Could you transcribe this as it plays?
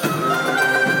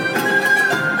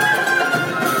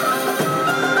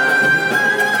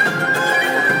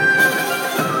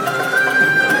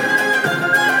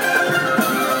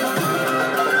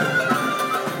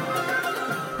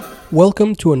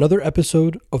Welcome to another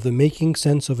episode of the Making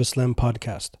Sense of Islam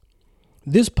podcast.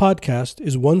 This podcast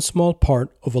is one small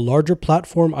part of a larger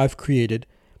platform I've created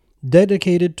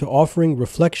dedicated to offering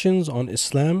reflections on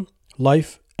Islam,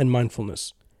 life, and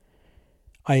mindfulness.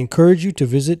 I encourage you to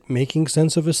visit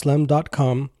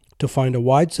makingsenseofislam.com to find a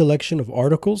wide selection of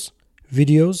articles,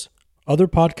 videos, other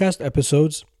podcast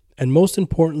episodes, and most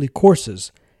importantly,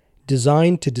 courses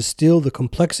designed to distill the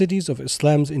complexities of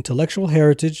Islam's intellectual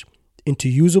heritage into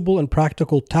usable and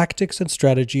practical tactics and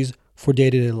strategies for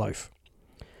day-to-day life.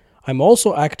 I'm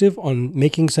also active on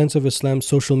Making Sense of Islam's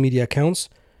social media accounts,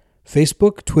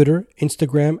 Facebook, Twitter,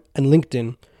 Instagram, and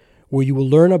LinkedIn, where you will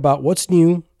learn about what's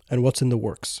new and what's in the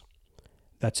works.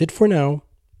 That's it for now.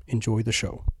 Enjoy the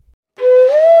show.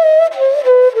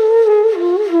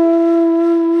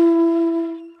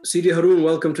 Sidi Haroon,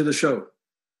 welcome to the show.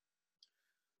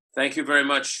 Thank you very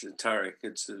much, Tariq.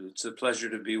 It's a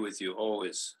pleasure to be with you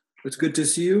always. It's good to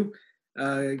see you.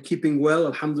 Keeping well,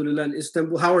 alhamdulillah, in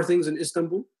Istanbul. How are things in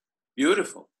Istanbul?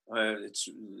 Beautiful. It's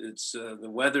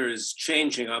the weather is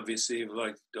changing, obviously.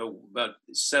 About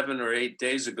 7 or 8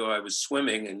 days ago, I was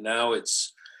swimming, and now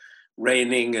it's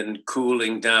raining and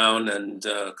cooling down and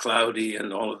cloudy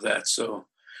and all of that. So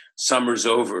summer's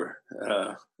over.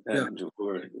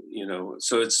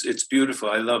 So it's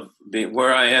beautiful. I love being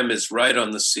where I am is right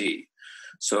on the sea,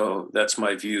 so that's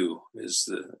my view is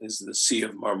the Sea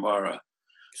of Marmara.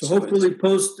 So hopefully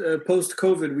post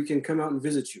COVID we can come out and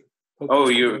visit you.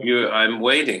 Hopefully. I'm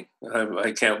waiting.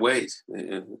 I can't wait.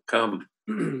 Come.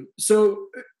 So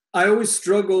I always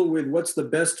struggle with what's the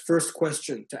best first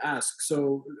question to ask.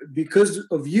 So because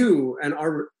of you and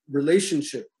our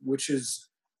relationship, which is,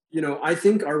 I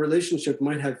think our relationship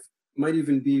might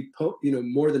even be,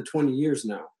 more than 20 years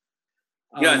now.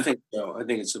 Yeah, I think so. I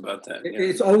think it's about that. Yeah.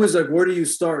 It's always like, where do you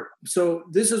start? So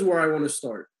this is where I want to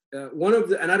start.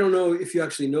 And I don't know if you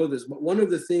actually know this, but one of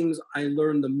the things I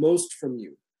learned the most from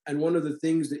you, and one of the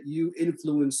things that you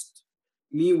influenced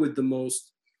me with the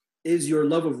most, is your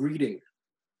love of reading.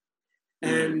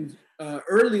 And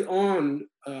early on,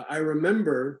 I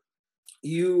remember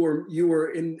you were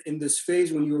in this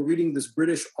phase when you were reading this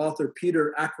British author,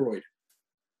 Peter Ackroyd.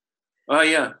 Oh,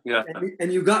 yeah.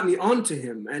 And you got me onto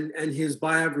him and his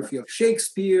biography of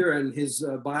Shakespeare and his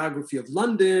biography of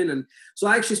London. And so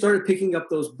I actually started picking up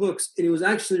those books. And it was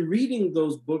actually reading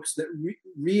those books that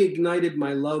reignited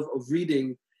my love of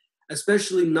reading,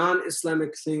 especially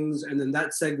non-Islamic things. And then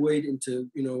that segued into,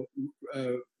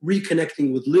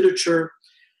 reconnecting with literature.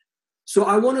 So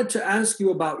I wanted to ask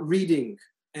you about reading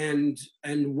and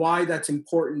why that's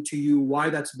important to you, why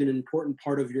that's been an important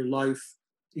part of your life,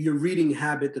 your reading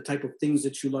habit, the type of things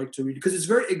that you like to read, because it's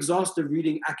very exhaustive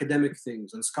reading academic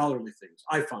things and scholarly things,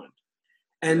 I find.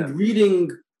 And reading,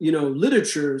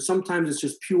 literature, sometimes it's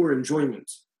just pure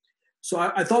enjoyment. So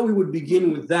I thought we would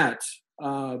begin with that,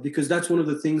 because that's one of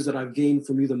the things that I've gained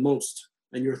from you the most,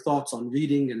 and your thoughts on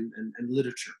reading and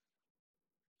literature.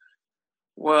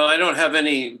 Well, I don't have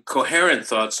any coherent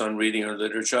thoughts on reading or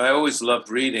literature. I always loved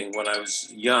reading when I was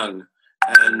young,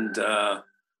 and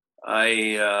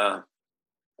I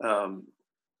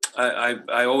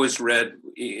always read,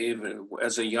 even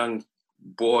as a young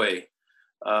boy.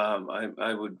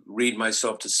 I would read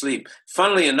myself to sleep.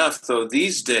 Funnily enough, though,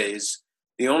 these days,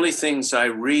 the only things I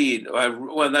read,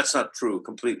 well, that's not true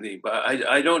completely, but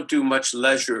I don't do much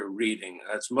leisure reading.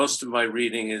 Most of my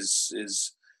reading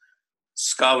is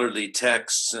scholarly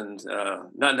texts and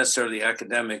not necessarily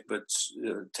academic, but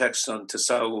texts on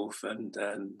tasawwuf and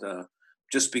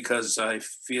just because I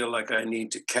feel like I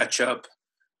need to catch up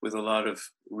with a lot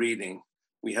of reading.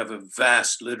 We have a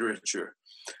vast literature,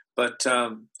 but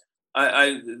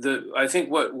I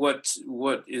think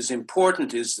what is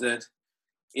important is that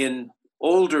in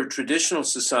older traditional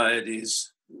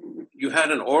societies, you had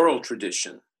an oral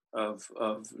tradition of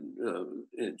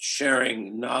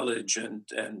sharing knowledge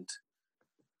and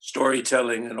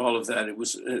storytelling and all of that. It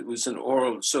was an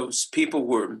oral. So people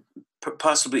were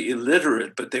possibly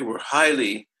illiterate, but they were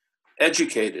highly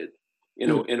educated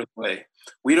in a way.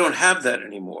 We don't have that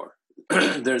anymore.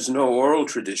 There's no oral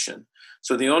tradition.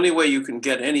 So the only way you can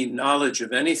get any knowledge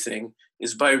of anything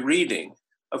is by reading.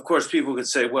 Of course, people could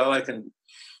say, well, I can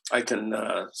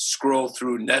scroll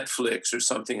through Netflix or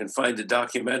something and find a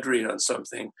documentary on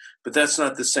something, but that's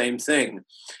not the same thing.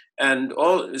 And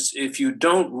if you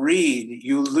don't read,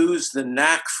 you lose the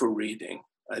knack for reading.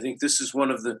 I think this is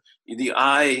one of the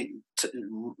eye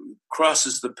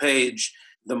crosses the page,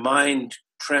 the mind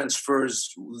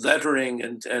transfers lettering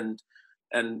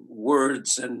and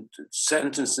words and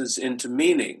sentences into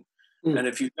meaning. And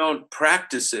if you don't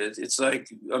practice it, it's like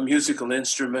a musical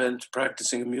instrument,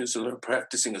 practicing a musical or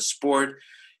practicing a sport.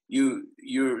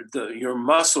 your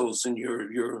muscles and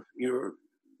your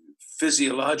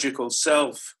physiological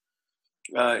self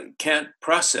can't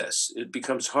process. It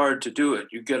becomes hard to do it.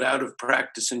 You get out of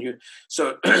practice, and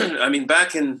so I mean,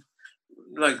 back in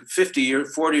like 40 or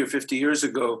 50 years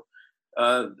ago,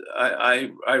 I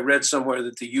read somewhere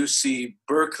that the UC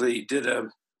Berkeley did a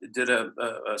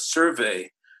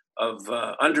survey of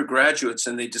undergraduates,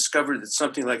 and they discovered that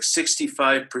something like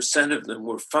 65% of them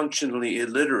were functionally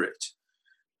illiterate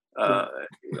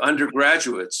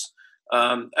undergraduates.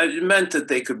 It meant that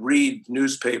they could read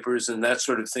newspapers and that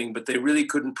sort of thing, but they really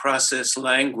couldn't process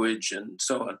language and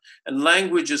so on. And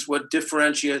language is what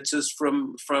differentiates us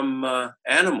from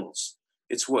animals.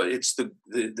 It's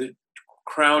the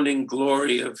crowning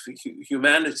glory of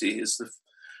humanity is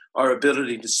our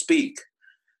ability to speak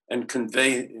and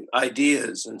convey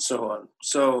ideas and so on.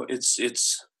 So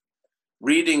it's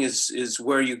reading is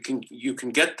where you can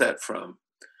get that from.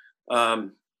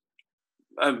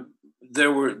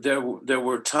 There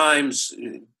were times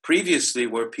previously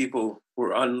where people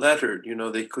were unlettered.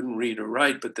 They couldn't read or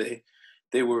write, but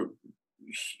they were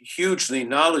hugely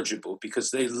knowledgeable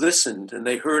because they listened and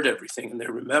they heard everything and they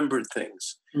remembered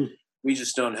things. We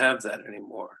just don't have that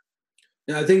anymore.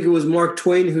 Yeah, I think it was Mark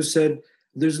Twain who said,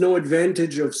 "There's no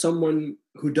advantage of someone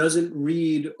who doesn't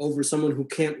read over someone who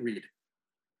can't read."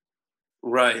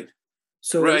 Right.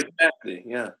 So right, exactly.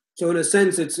 Yeah. So in a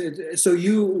sense,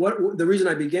 the reason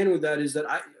I began with that is that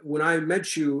when I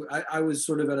met you, I was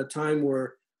sort of at a time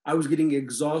where I was getting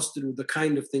exhausted with the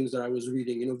kind of things that I was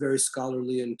reading, very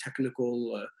scholarly and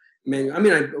technical manual. I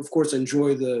mean, I of course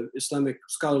enjoy the Islamic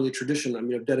scholarly tradition. I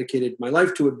mean, I've dedicated my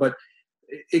life to it, but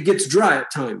it gets dry at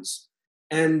times.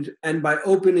 And by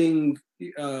opening,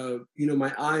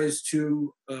 my eyes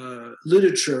to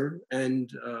literature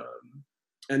and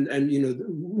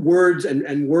words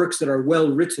and works that are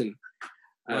well written,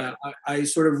 right. I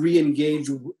sort of re-engage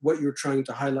what you're trying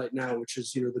to highlight now, which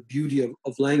is the beauty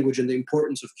of language and the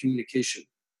importance of communication.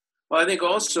 Well, I think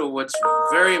also what's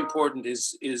very important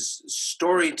is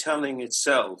storytelling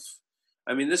itself.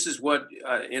 I mean, this is what,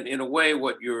 in a way,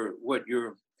 what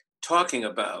you're talking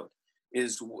about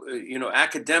is,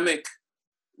 academic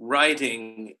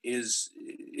writing is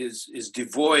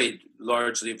devoid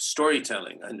largely of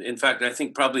storytelling. And in fact, I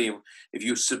think probably if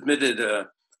you submitted a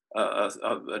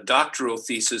doctoral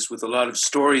thesis with a lot of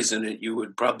stories in it, you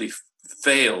would probably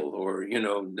fail or,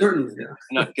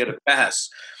 not get a pass.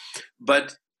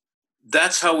 But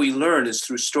that's how we learn, is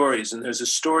through stories. And there's a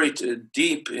story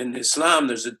deep in Islam.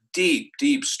 There's a deep,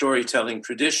 deep storytelling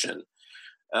tradition.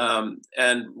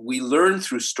 And we learn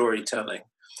through storytelling.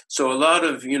 So a lot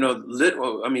of,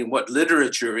 what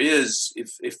literature is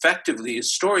effectively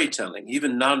is storytelling,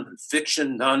 even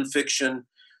nonfiction.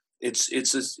 It's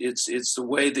the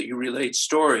way that you relate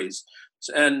stories.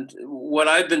 And what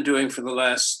I've been doing for the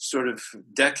last sort of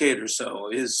decade or so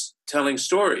is telling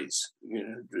stories,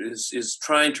 is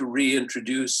trying to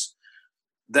reintroduce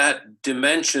that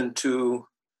dimension to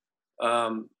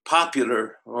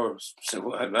popular, or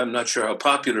so I'm not sure how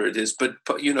popular it is, but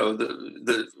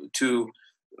to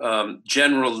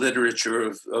general literature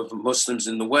of Muslims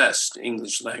in the West,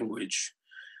 English language,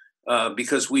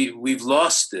 because we've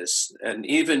lost this, and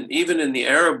even in the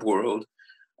Arab world,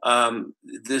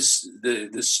 the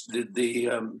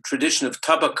tradition of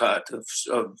tabakat of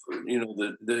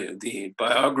the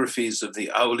biographies of the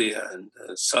awliya and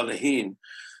salihin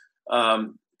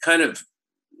kind of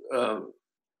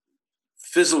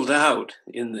fizzled out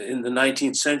in the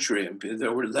 19th century.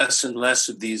 There were less and less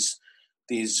of these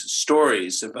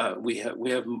stories about. We have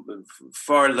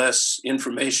far less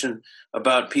information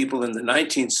about people in the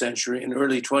 19th century and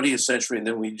early 20th century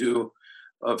than we do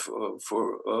of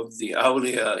the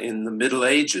awliya in the Middle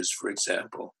Ages, for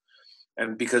example,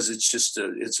 and because it's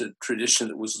a tradition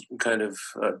that was kind of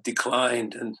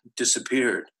declined and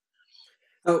disappeared.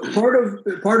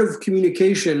 Part of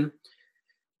communication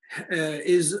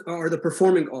are the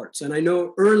performing arts, and I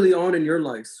know early on in your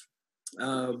life,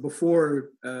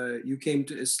 before you came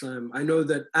to Islam, I know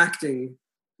that acting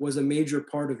was a major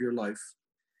part of your life.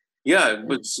 Yeah, it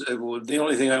was the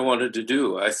only thing I wanted to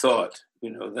do. I thought,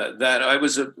 that I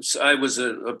was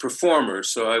a performer,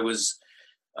 so I was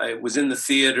in the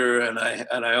theater, and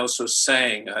I also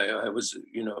sang. I was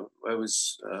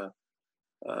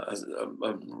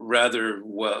a rather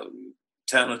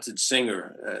talented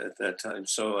singer at that time.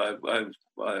 So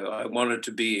I wanted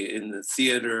to be in the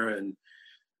theater, and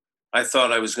I thought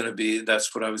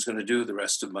that's what I was going to do the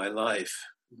rest of my life,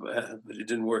 but it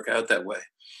didn't work out that way.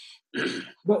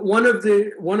 But one of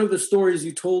the stories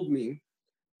you told me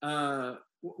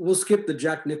we'll skip the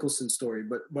Jack Nicholson story,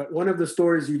 but one of the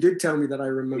stories you did tell me that I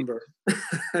remember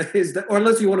is that, or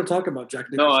unless you want to talk about Jack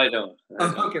Nicholson. No, I don't.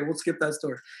 Okay, we'll skip that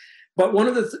story. But one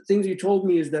of the things you told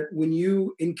me is that when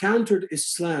you encountered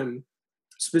Islam,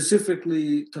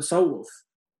 specifically tasawwuf,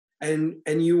 and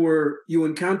you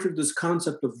encountered this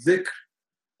concept of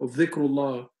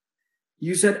dhikrullah,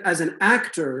 you said, as an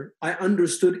actor, I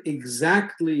understood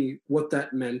exactly what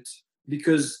that meant,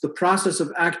 because the process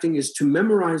of acting is to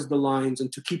memorize the lines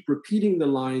and to keep repeating the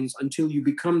lines until you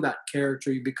become that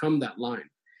character, you become that line.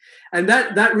 And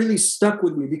that really stuck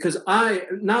with me, because I,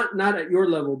 not at your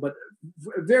level, but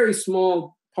a very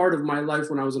small part of my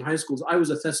life when I was in high school, I was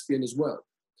a thespian as well.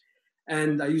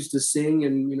 And I used to sing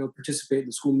and, participate in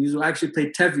the school music. I actually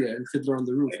played Tevye in Fiddler on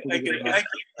the Roof.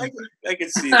 I can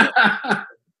see that.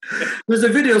 There's a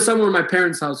video somewhere in my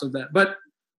parents' house of that. But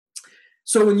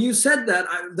so when you said that,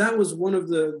 that was one of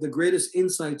the greatest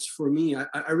insights for me.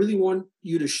 I really want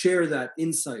you to share that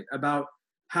insight about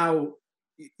how,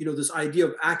 this idea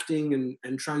of acting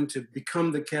and trying to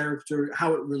become the character,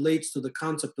 how it relates to the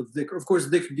concept of dhikr. Of course,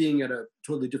 dhikr being at a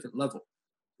totally different level.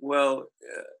 Well,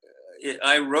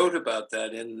 I wrote about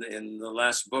that in the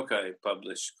last book I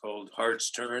published called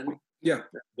Heart's Turn. Yeah.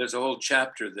 There's a whole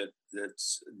chapter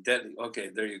that's okay,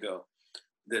 there you go.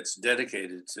 That's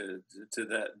dedicated to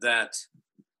that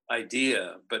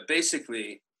idea. But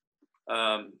basically,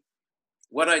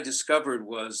 what I discovered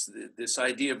was this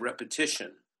idea of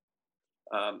repetition.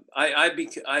 I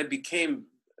became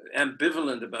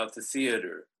ambivalent about the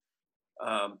theater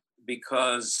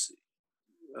because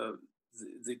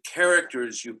the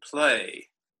characters you play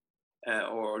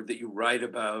or that you write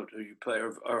about or you play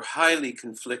are highly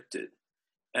conflicted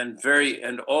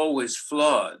and always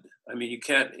flawed. I mean, you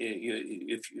can't.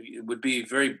 It would be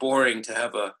very boring to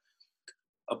have a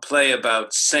play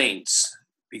about saints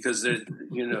because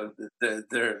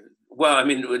they're well. I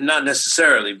mean, not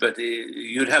necessarily, but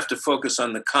you'd have to focus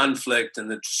on the conflict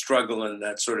and the struggle and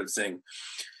that sort of thing,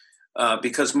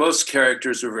 because most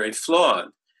characters are very flawed.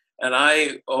 And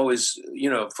I always,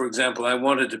 for example, I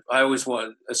always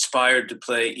aspired to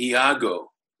play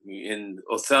Iago in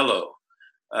Othello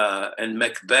and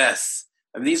Macbeth.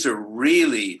 I mean, these are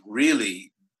really,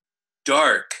 really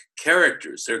dark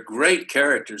characters. They're great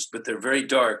characters, but they're very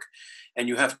dark. And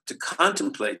you have to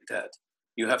contemplate that.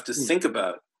 You have to think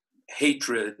about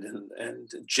hatred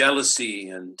and jealousy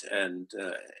and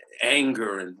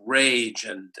anger and rage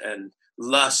and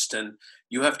lust, and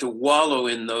you have to wallow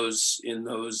in those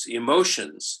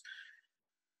emotions.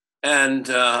 And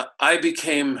I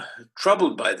became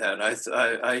troubled by that.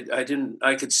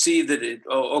 I could see that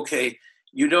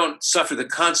you don't suffer the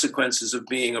consequences of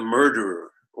being a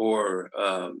murderer or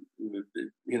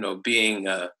being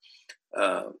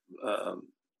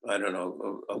I don't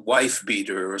know, a wife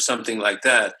beater or something like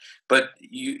that. But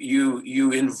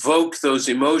you invoke those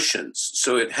emotions,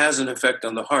 so it has an effect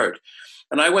on the heart.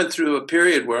 And I went through a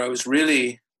period where I was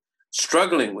really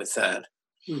struggling with that.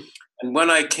 Mm. And when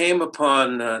I came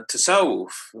upon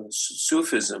Tasawwuf,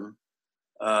 Sufism,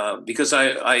 because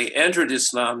I entered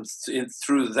Islam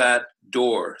through the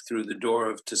door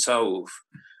of Tasawwuf,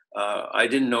 I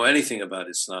didn't know anything about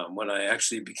Islam. When I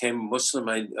actually became Muslim,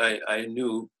 I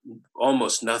knew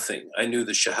almost nothing. I knew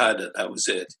the Shahada, that was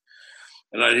it.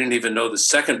 And I didn't even know the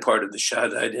second part of the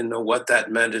Shahada. I didn't know what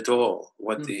that meant at all,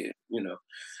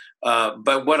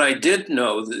 but what I did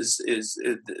know is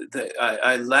that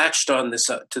I latched on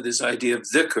to this idea of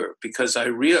dhikr, because I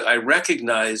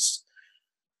recognized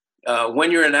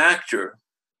when you're an actor,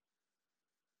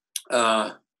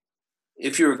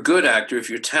 if you're a good actor, if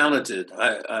you're talented,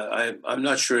 I'm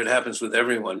not sure it happens with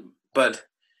everyone, but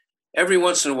every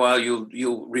once in a while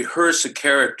you'll rehearse a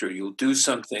character, you'll do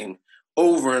something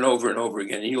over and over and over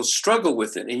again, and you'll struggle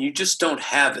with it, and you just don't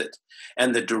have it.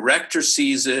 And the director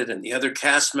sees it, and the other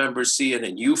cast members see it,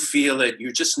 and you feel it.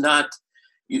 You're just not.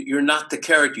 You're not the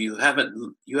character. You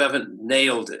haven't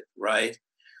nailed it, right?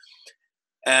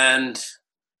 And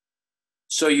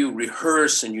so you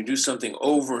rehearse and you do something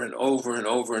over and over and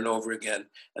over and over again.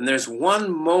 And there's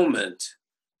one moment,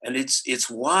 and it's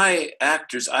why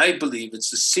actors. I believe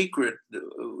it's the secret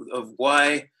of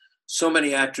why so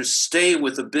many actors stay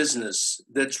with a business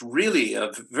that's really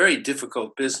a very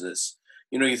difficult business.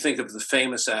 You think of the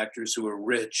famous actors who are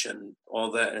rich and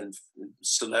all that, and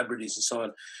celebrities and so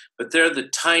on, but they're the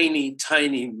tiny,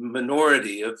 tiny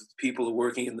minority of people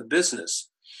working in the business.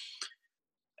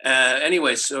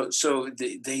 Anyway, so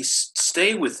they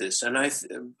stay with this, and I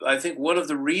think one of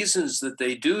the reasons that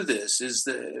they do this is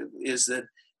that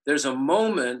there's a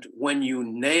moment when you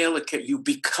nail you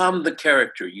become the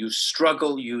character, you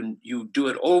struggle, you do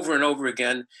it over and over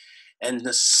again, and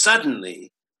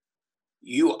suddenly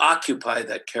you occupy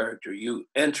that character, you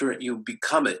enter it, you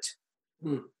become it,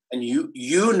 and you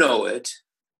know it,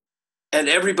 and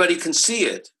everybody can see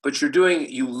it. But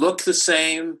you look the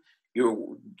same.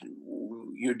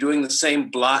 You're doing the same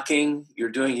blocking. You're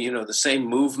doing the same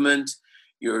movement.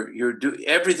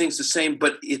 Everything's the same,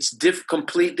 but it's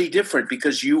completely different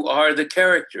because you are the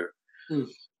character.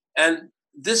 And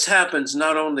this happens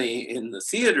not only in the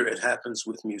theater, it happens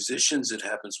with musicians, it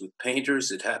happens with painters,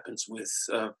 it happens with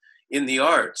in the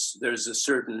arts. There's a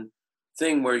certain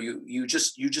thing where you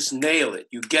just nail it,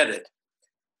 you get it.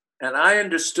 And I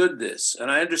understood this,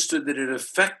 and I understood that it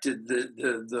affected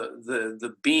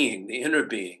the being, the inner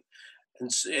being.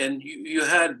 And you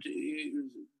had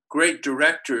great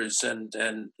directors and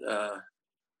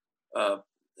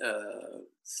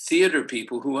theater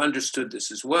people who understood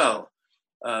this as well.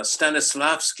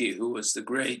 Stanislavski, who was the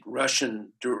great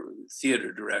Russian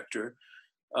theater director,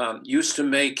 used to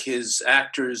make his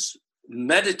actors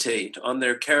meditate on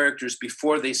their characters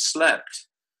before they slept,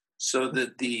 so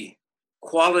that the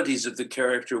qualities of the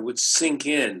character would sink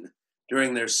in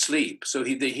during their sleep. So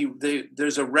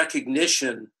there's a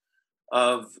recognition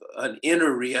of an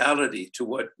inner reality to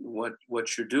what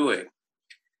you're doing.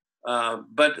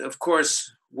 But of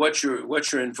course, what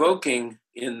you're invoking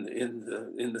in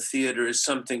the theater is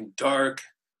something dark,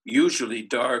 usually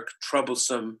dark,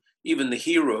 troublesome. Even the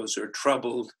heroes are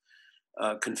troubled,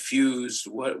 confused,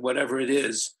 whatever it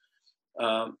is,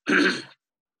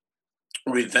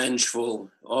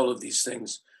 revengeful, all of these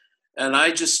things. And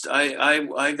I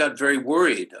got very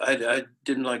worried. I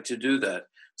didn't like to do that.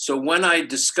 So when I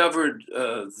discovered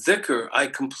dhikr,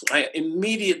 I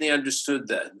immediately understood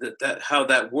that how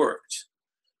that worked.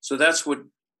 So that's what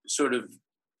sort of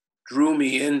drew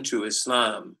me into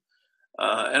Islam.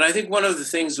 And I think one of the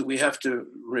things that we have to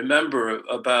remember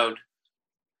about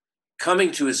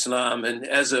coming to Islam, and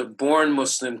as a born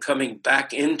Muslim coming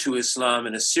back into Islam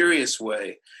in a serious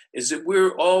way, is that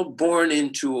we're all born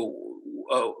into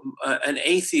an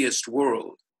atheist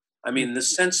world. I mean, the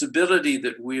sensibility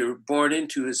that we're born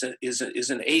into is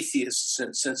an atheist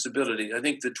sensibility. I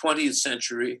think the 20th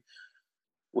century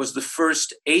was the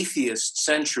first atheist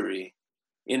century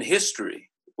in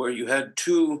history, where you had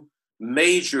two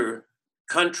major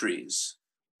countries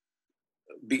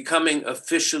becoming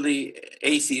officially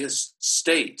atheist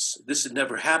states. This had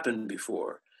never happened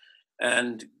before.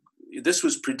 And this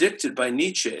was predicted by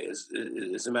Nietzsche,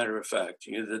 as a matter of fact,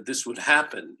 that this would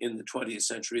happen in the 20th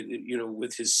century,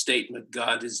 with his statement,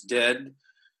 God is dead.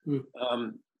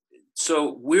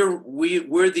 So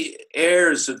we're the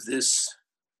heirs of this,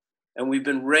 and we've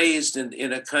been raised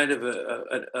in a kind of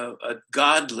a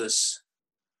godless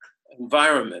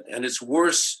environment, and it's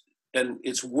worse and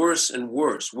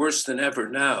worse than ever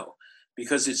now,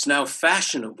 because it's now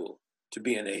fashionable to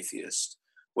be an atheist.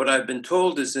 What I've been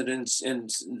told is that in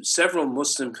several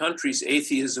Muslim countries,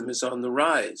 atheism is on the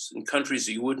rise. In countries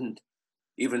you wouldn't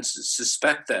even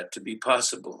suspect that to be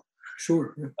possible.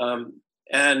 Sure. Yeah.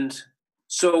 And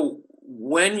so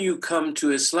when you come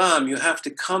to Islam, you have to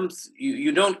come.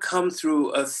 You don't come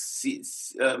through a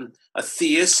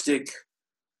theistic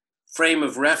frame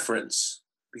of reference,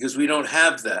 because we don't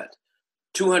have that.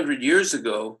 200 years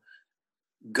ago,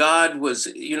 God was,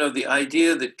 the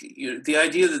idea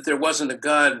that there wasn't a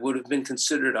God would have been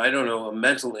considered, I don't know, a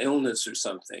mental illness or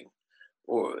something,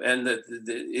 and that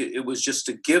it was just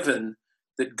a given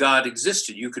that God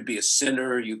existed. You could be a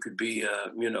sinner, you could be,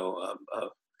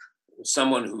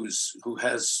 someone who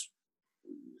has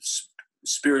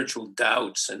spiritual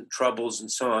doubts and troubles and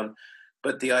so on,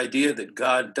 but the idea that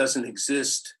God doesn't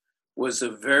exist was a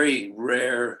very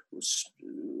rare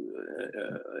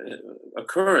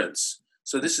occurrence.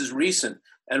 So this is recent.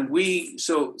 And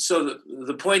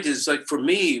the point is, like, for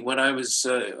me, when I was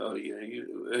a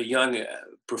young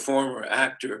performer,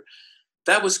 actor,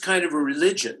 that was kind of a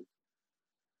religion,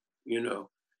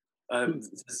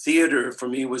 The theater for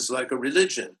me was like a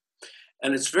religion.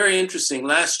 And it's very interesting.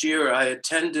 Last year, I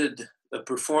attended a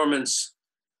performance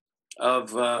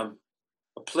of a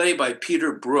play by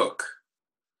Peter Brook,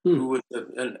 who was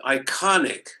an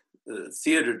iconic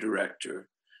theater director,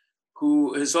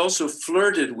 who has also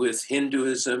flirted with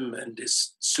Hinduism and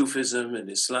Sufism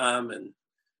and Islam, and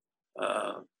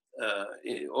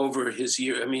over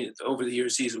the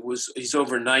years, he's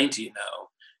over 90 now,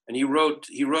 and he wrote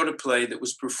a play that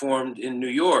was performed in New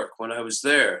York when I was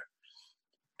there,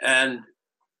 and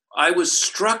I was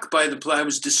struck by the play. I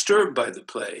was disturbed by the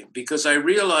play, because I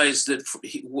realized that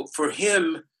for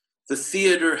him, the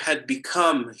theater had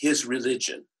become his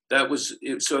religion. That was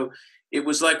it. So it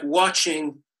was like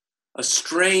watching a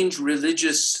strange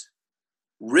religious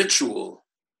ritual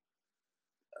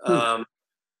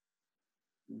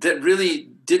that really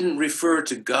didn't refer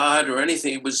to God or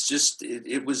anything. It was just,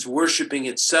 it was worshiping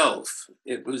itself.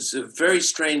 It was a very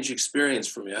strange experience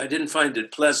for me. I didn't find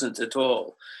it pleasant at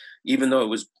all, even though it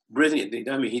was brilliant.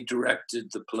 I mean, he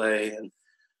directed the play and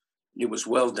it was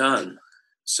well done.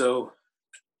 So,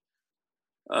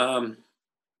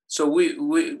 so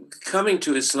we coming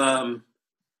to Islam,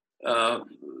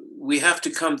 we have to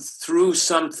come through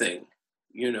something,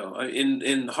 you know.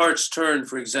 In Heart's Turn,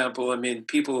 for example, I mean,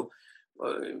 people,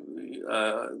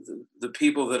 the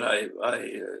people that I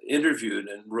interviewed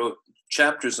and wrote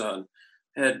chapters on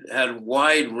had a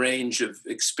wide range of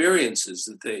experiences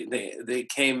that they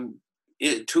came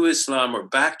to Islam or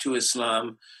back to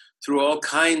Islam through all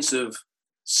kinds of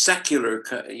secular,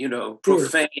 you know,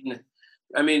 profane.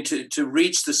 I mean, to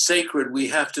reach the sacred, we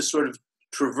have to sort of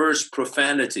traverse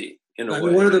profanity in a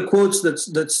way. One of the quotes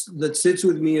that sits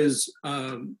with me is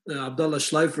Abdullah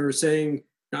Schleifer saying,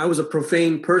 "I was a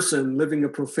profane person living a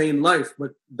profane life,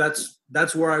 but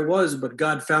that's where I was. But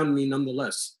God found me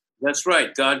nonetheless." That's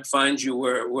right. God finds you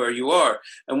where you are.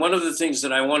 And one of the things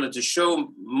that I wanted to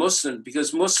show Muslims,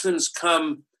 because Muslims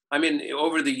come, I mean,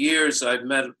 over the years, I've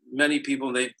met many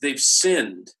people, they've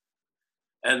sinned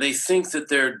and they think that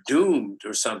they're doomed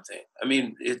or something. I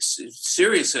mean, it's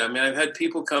seriously. I mean, I've had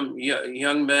people come,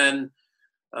 young men,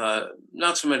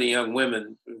 not so many young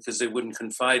women because they wouldn't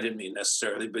confide in me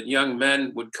necessarily, but young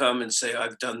men would come and say,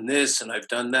 I've done this and I've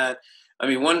done that. I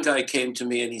mean, one guy came to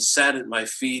me and he sat at my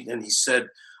feet and he said,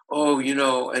 oh, you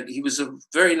know, and he was a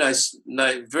very nice,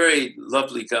 very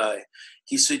lovely guy.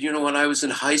 He said, you know, when I was in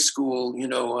high school, you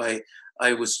know, I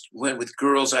went with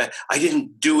girls. I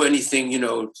didn't do anything, you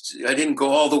know, I didn't go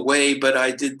all the way, but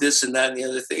I did this and that and the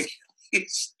other thing.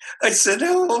 I said,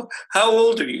 how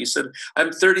old are you? He said,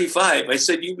 I'm 35. I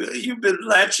said, you've been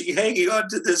hanging on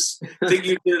to this thing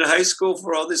you did in high school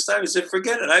for all this time. He said,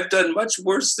 forget it. I've done much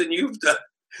worse than you've done.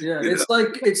 Yeah, it's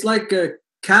like a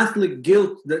Catholic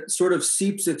guilt that sort of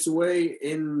seeps its way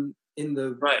in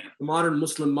the modern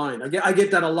Muslim mind. I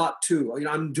get that a lot too. You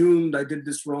know, I'm doomed. I did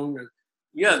this wrong.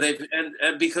 Yeah,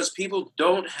 and because people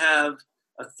don't have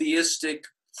a theistic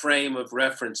frame of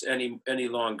reference any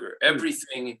longer.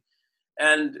 Everything,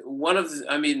 and one of the,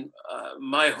 I mean,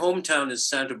 my hometown is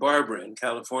Santa Barbara in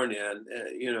California, and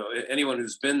you know, anyone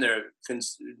who's been there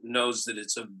knows that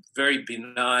it's a very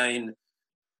benign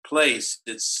place.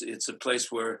 It's a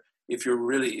place where if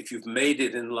you've made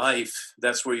it in life,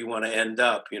 that's where you want to end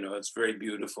up. You know, it's very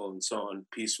beautiful and so on,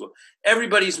 peaceful.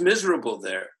 Everybody's miserable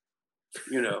there.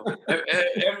 You know,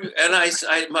 and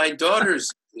my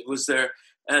daughter's was there,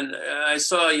 and I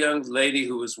saw a young lady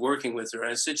who was working with her.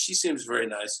 I said, she seems very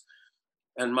nice,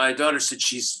 and my daughter said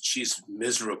she's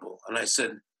miserable, and I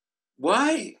said,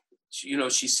 why? You know,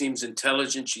 she seems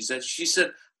intelligent. She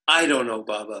said, I don't know,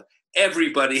 Baba.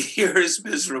 Everybody here is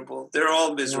miserable. They're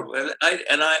all miserable, and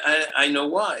I know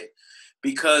why,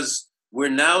 because we're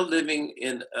now living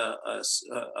in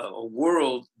a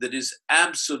world that is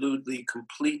absolutely,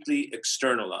 completely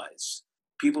externalized.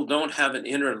 People don't have an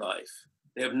inner life.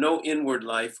 They have no inward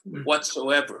life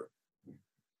whatsoever.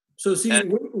 So, see,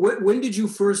 when did you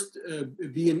first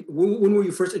when were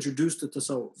you first introduced to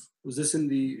tasawwuf? Was this in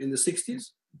the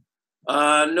 60s?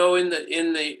 No,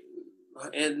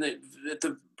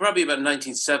 probably about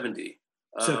 1970.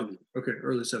 Okay,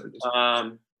 early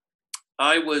 70s.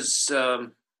 I was.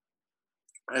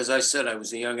 As I said, I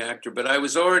was a young actor, but I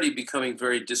was already becoming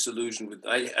very disillusioned with.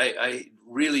 I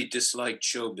really disliked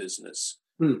show business,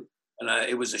 and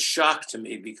it was a shock to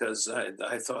me because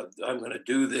I thought I'm going to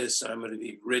do this. I'm going to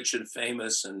be rich and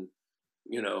famous, and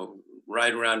you know,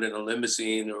 ride around in a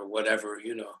limousine or whatever,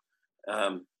 you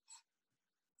know.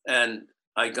 And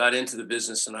I got into the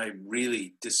business, and I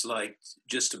really disliked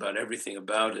just about everything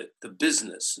about it. The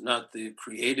business, not the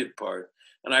creative part.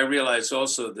 And I realized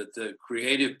also that the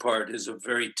creative part is a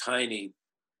very tiny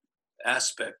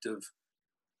aspect of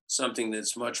something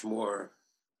that's much more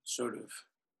sort of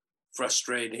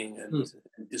frustrating and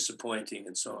disappointing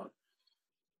and so on.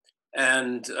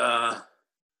 And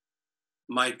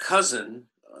my cousin,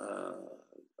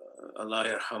 Allah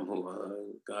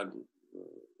yarhamhu, God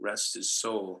rest his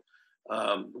soul,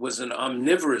 was an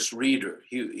omnivorous reader.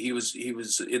 He was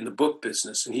in the book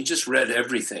business, and he just read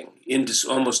everything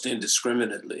almost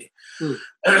indiscriminately.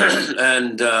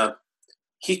 And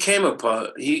he came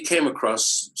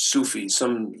across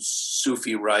some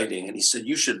Sufi writing, and he said,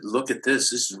 "You should look at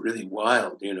this. This is really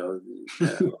wild," you know.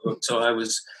 So I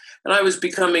was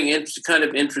becoming kind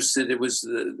of interested. It was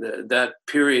that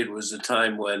period was a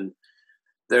time when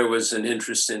there was an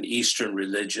interest in Eastern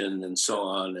religion and so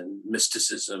on, and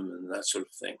mysticism and that sort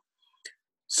of thing.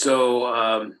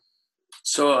 So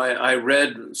So I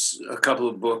read a couple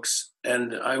of books,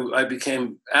 and I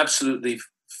became absolutely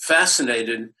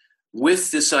fascinated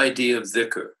with this idea of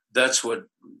dhikr. That's what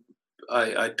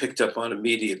I picked up on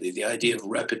immediately, the idea of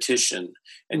repetition.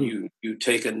 And you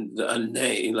take a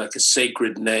name, like a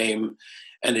sacred name,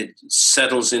 and it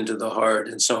settles into the heart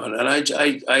and so on. And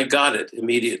I got it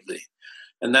immediately.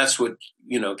 And that's what,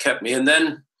 kept me. And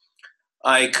then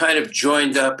I kind of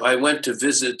joined up. I went to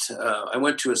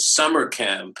a summer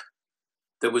camp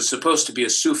that was supposed to be a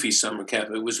Sufi summer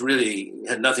camp. It was really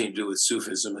had nothing to do with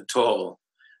Sufism at all.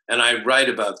 And I write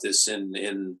about this in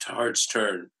To Heart's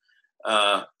Turn.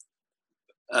 And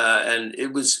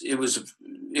it was,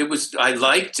 I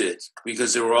liked it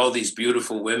because there were all these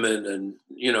beautiful women and,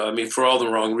 for all the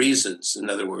wrong reasons, in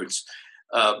other words.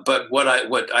 But what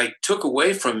I took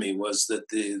away from me was that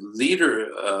the leader,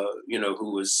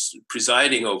 who was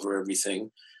presiding over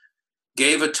everything,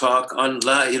 gave a talk on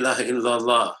La ilaha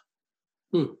illallah.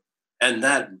 And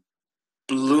that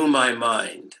blew my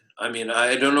mind. I mean,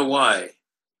 I don't know why,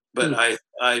 but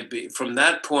from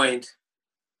that point,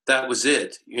 that was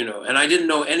it, and I didn't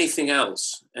know anything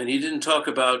else. And he didn't talk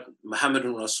about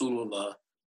Muhammadun Rasulullah.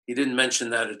 He didn't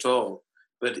mention that at all.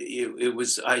 But it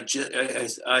was, I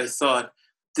thought,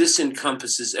 this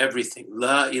encompasses everything.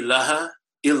 La ilaha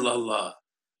illallah.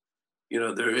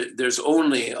 There's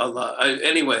only Allah.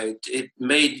 Anyway, it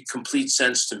made complete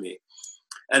sense to me.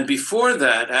 And before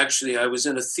that, actually, I was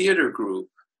in a theater group,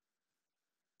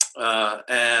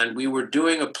 and we were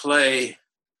doing a play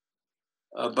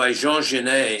by Jean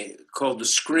Genet called The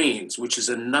Screens, which is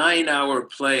a 9-hour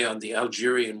play on the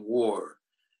Algerian War.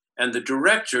 And the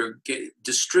director he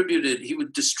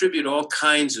would distribute all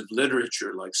kinds of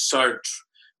literature like Sartre,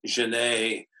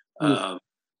 Genet,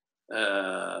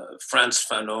 Frantz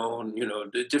Fanon,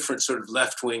 the different sort of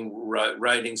left-wing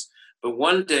writings. But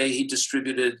one day he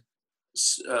distributed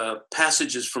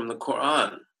passages from the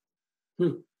Quran.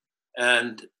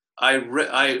 And I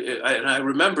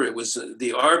remember it was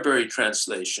the Arbery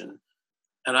translation,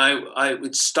 and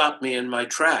it stopped me in my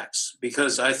tracks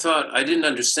because I thought I didn't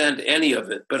understand any of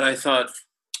it, but I thought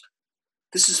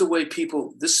this is the way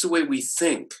we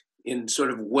think in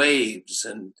sort of waves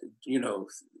and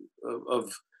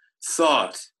of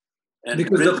thought. And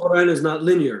because the Quran is not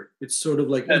linear; it's sort of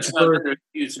like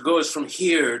it goes from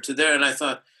here to there, and I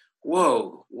thought,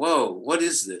 whoa, what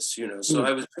is this? So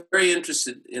I was very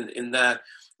interested in that.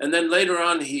 And then later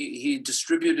on, he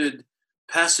distributed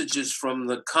passages from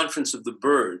the Conference of the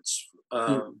Birds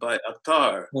by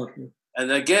Attar.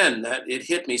 And again, that it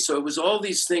hit me. So it was all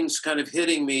these things kind of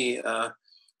hitting me.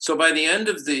 So by the end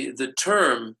of the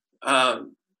term,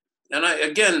 and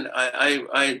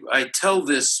I tell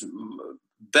this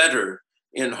better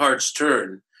in Heart's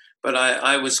Turn, but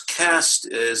I was cast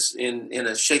as in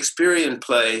a Shakespearean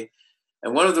play,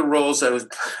 and one of the roles I was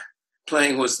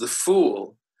playing was the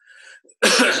fool,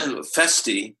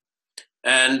 Festi,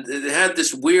 and it had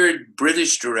this weird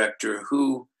British director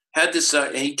who had this,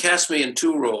 he cast me in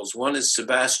 2 roles. One is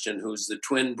Sebastian, who's the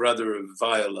twin brother of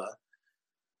Viola,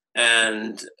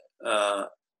 and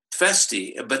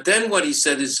Festi. But then what he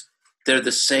said is, they're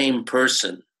the same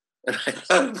person. And I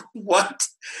thought, what?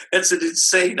 That's an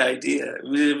insane idea. I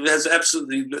mean, it has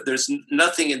there's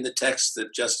nothing in the text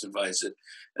that justifies it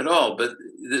at all. But,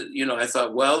 I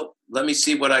thought, well, let me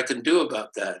see what I can do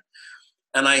about that.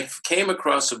 And I came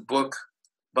across a book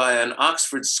by an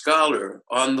Oxford scholar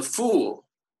on the fool.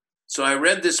 So I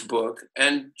read this book,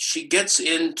 and she gets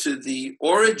into the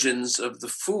origins of the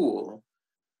fool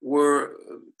were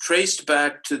traced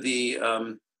back to the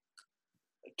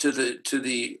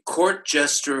court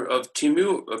jester of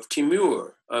Timur of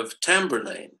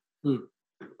Tamburlaine,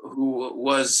 who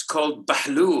was called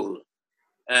Bahlul.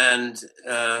 And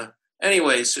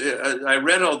anyway, so I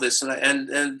read all this,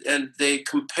 and they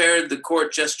compared the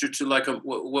court jester to like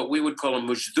what we would call a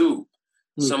mujdub,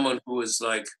 someone who was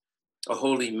like a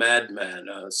holy madman,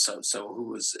 so who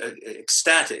was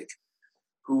ecstatic,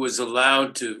 who was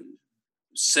allowed to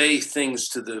say things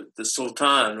to the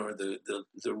sultan or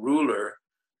the ruler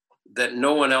that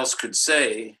no one else could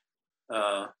say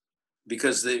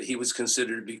because he was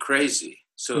considered to be crazy.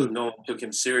 So no one took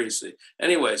him seriously.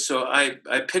 Anyway, so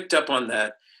I picked up on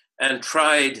that and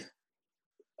tried,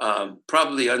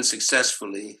 probably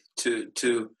unsuccessfully,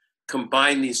 to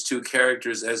combine these 2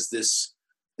 characters as this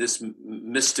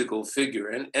mystical figure.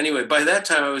 And anyway, by that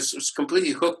time I was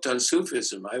completely hooked on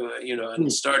Sufism.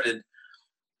 And started,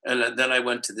 and then I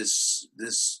went to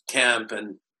this camp.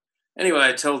 And anyway,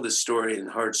 I tell this story in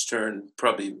Heart's Turn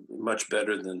probably much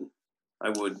better than I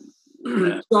would.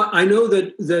 So I know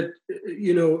that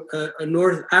a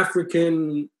North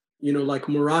African, like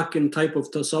Moroccan type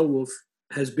of tasawwuf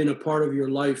has been a part of your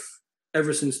life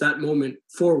ever since that moment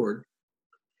forward.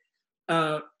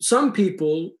 Some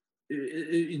people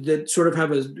that sort of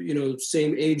have a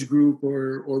same age group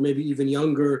or maybe even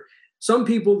younger, some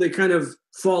people, they kind of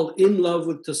fall in love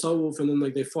with tasawwuf and then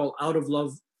like they fall out of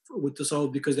love with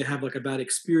tasawwuf because they have like a bad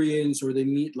experience or they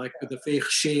meet like with a fake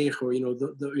sheikh or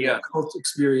cult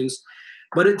experience.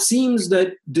 But it seems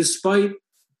that despite,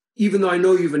 even though I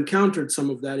know you've encountered some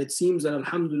of that, it seems that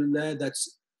alhamdulillah,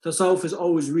 that's tasawwuf has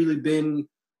always really been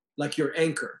like your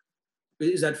anchor.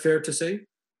 Is that fair to say?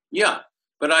 Yeah,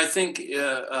 but I think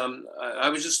I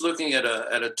was just looking at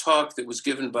a talk that was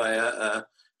given by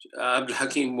Abdul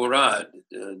Hakim Murad,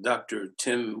 Dr.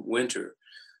 Tim Winter,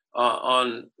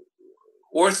 on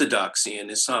orthodoxy in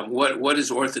Islam. What is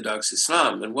Orthodox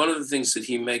Islam? And one of the things that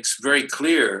he makes very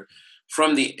clear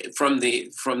from the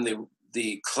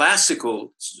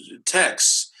classical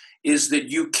texts is that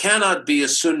you cannot be a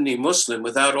Sunni Muslim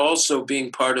without also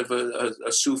being part of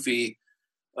a Sufi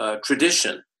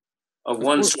tradition of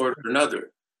one sort or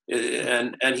another.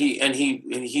 And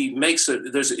he makes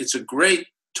it's a great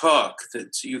talk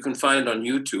that you can find on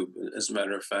YouTube, as a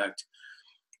matter of fact.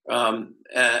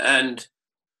 And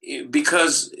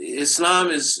because Islam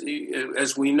is,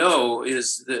 as we know,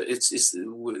 is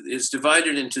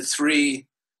divided into three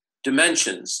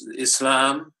dimensions: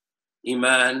 Islam,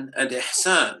 Iman, and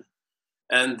Ihsan.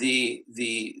 And the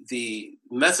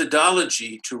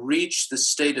methodology to reach the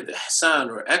state of Ihsan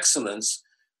or excellence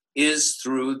is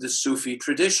through the Sufi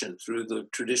tradition, through the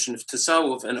tradition of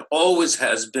Tasawwuf, and always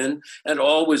has been and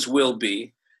always will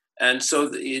be. And so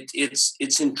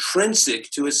it's intrinsic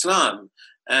to Islam.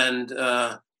 And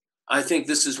I think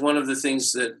this is one of the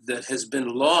things that has been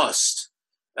lost.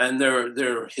 And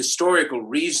there are historical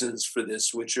reasons for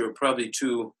this, which are probably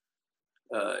too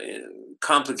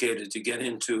complicated to get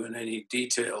into in any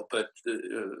detail. But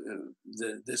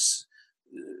this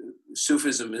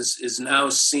Sufism is now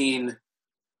seen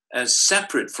as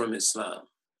separate from Islam,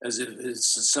 as if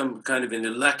it's some kind of an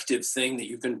elective thing that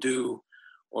you can do,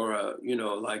 or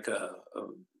like a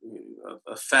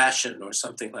fashion or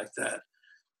something like that.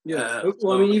 Yeah.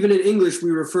 Well, I mean, even in English,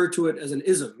 we refer to it as an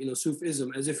ism,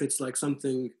 Sufism, as if it's like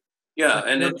something. Yeah,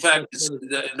 and in fact,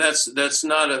 that's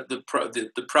not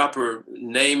the proper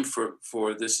name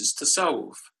for this is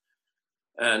tasawwuf,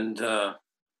 and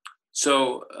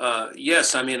so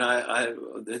yes, I mean,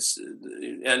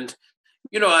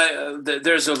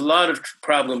 there's a lot of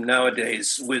problem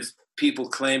nowadays with people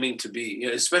claiming to be,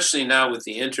 especially now with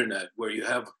the internet, where you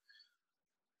have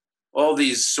all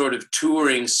these sort of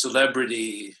touring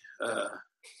celebrity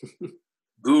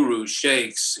guru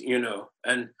sheikhs,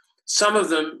 and some of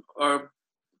them are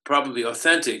probably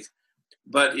authentic,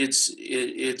 but it's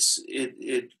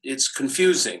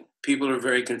confusing. People are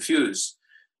very confused.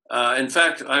 In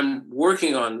fact, I'm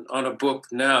working on a book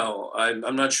now.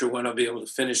 I'm not sure when I'll be able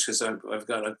to finish because I've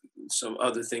got some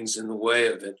other things in the way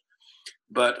of it.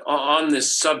 But on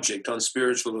this subject, on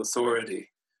spiritual authority,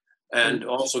 and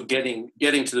also getting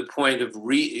to the point of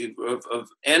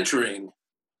entering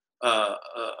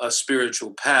a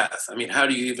spiritual path. I mean, how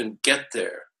do you even get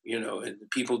there?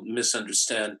 People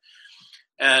misunderstand.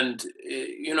 And,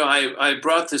 I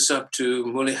brought this up to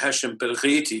Mullah Hashim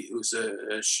Belghiti, who's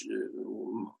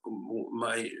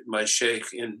my sheikh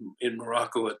in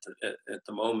Morocco at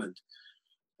the moment.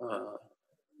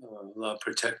 Allah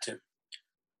protect him.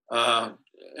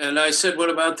 And I said, what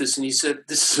about this? And he said,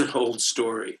 this is an old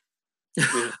story.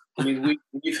 I mean,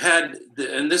 we've had,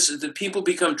 the people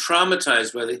become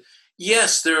traumatized by it.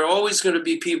 Yes, there are always going to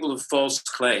be people of false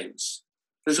claims.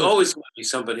 There's always going to be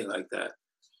somebody like that.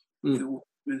 Mm.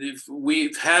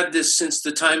 We've had this since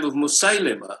the time of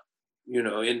Musaylima,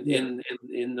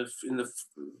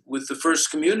 with the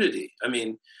first community. I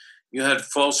mean, you had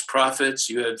false prophets,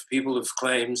 you had people of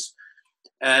claims,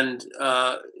 and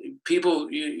people.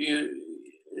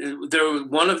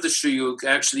 One of the shuyukh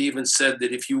actually even said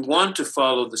that if you want to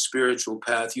follow the spiritual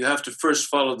path, you have to first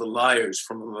follow the liars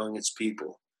from among its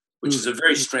people, which is a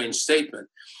very strange statement.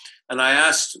 And I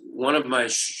asked one of my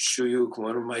shuyukh,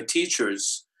 one of my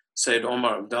teachers, Sayyid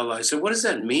Omar Abdullah, I said, what does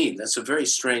that mean? That's a very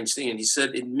strange thing. And he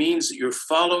said, it means that you're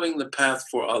following the path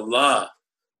for Allah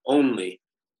only,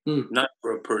 not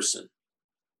for a person.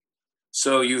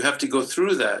 So you have to go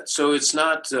through that. So it's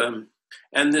not,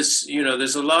 and this,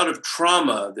 there's a lot of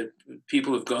trauma that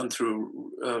people have gone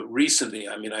through recently.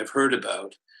 I mean, I've heard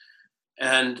about.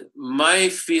 And my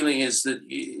feeling is that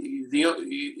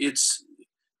it's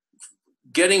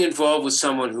getting involved with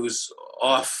someone who's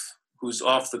off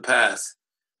the path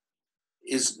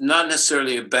is not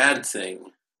necessarily a bad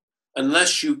thing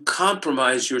unless you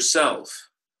compromise yourself.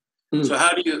 So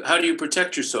how do you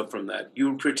protect yourself from that?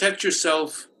 You protect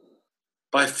yourself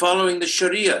by following the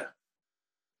Sharia.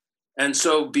 And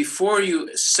so before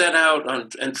you set out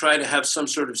and try to have some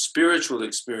sort of spiritual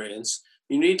experience,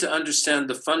 you need to understand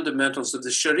the fundamentals of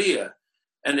the Sharia.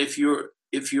 And if you're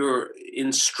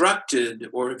instructed,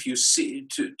 or if you see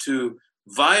to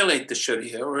violate the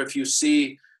Sharia, or if you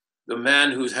see the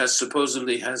man who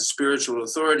supposedly has spiritual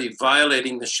authority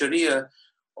violating the Sharia,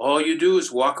 all you do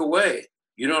is walk away.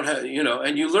 You don't have,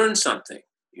 and you learn something.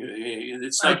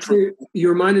 It's not Actually, you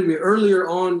reminded me earlier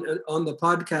on the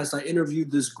podcast, I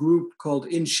interviewed this group called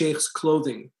In Sheikh's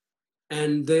Clothing,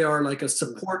 and they are like a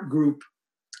support group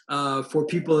for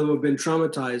people who have been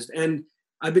traumatized. And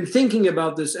I've been thinking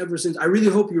about this ever since. I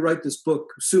really hope you write this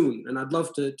book soon, and I'd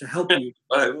love to help you.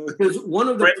 Because one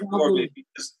of the problems...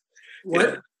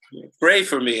 What? Yeah. Pray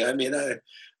for me. I mean, I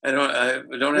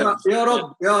don't have... Ya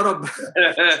Rab, Ya Rab.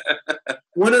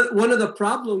 One of the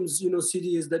problems,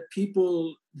 Sidi, is that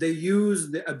people, they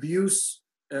use the abuse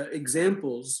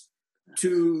examples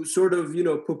to sort of,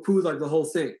 poo-poo like the whole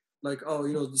thing. Like,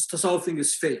 this tasawwuf thing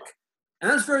is fake.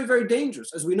 And that's very, very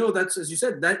dangerous. As we know, that's, as you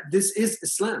said, that this is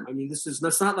Islam. I mean,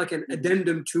 that's not like an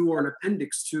addendum to or an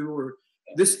appendix to, or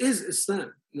this is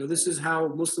Islam. This is how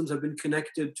Muslims have been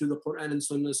connected to the Quran and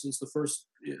Sunnah since the first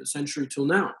century till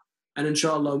now. And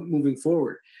inshallah, moving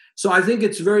forward. So I think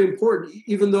it's very important,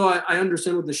 even though I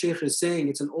understand what the Sheikh is saying,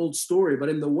 it's an old story. But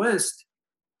in the West,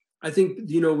 I think,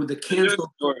 with the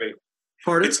cancel story.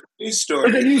 Pardon? It's a new story.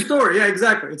 It's a new story. Yeah,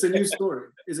 exactly. It's a new story.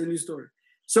 It's a new story.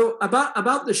 So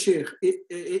about the Sheikh,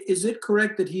 is it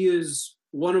correct that he is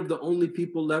one of the only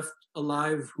people left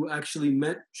alive who actually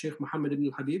met Sheikh Muhammad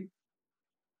ibn Habib?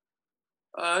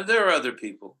 There are other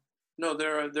people. No,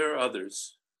 there are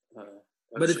others.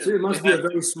 But it must be a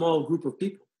very small group of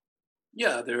people.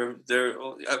 Yeah,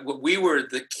 we were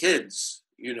the kids,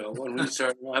 when we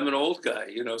started. I'm an old guy,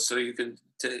 so you can,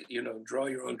 draw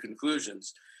your own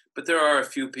conclusions. But there are a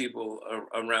few people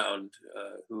around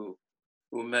who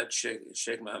met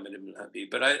Sheikh Muhammad ibn Habib.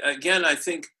 But I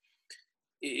think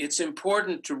it's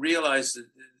important to realize that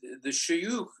the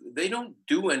shuyukh, they don't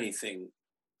do anything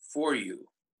for you.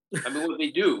 I mean, what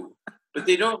they do, but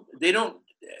they don't.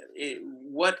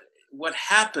 What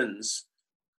happens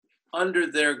under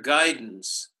their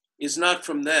guidance is not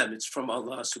from them; it's from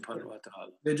Allah Subhanahu wa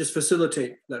Taala. They just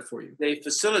facilitate that for you. They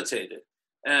facilitate it,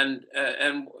 and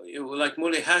like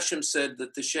Mullah Hashim said,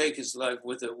 that the sheikh is like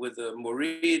with a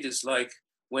murid is like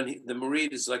the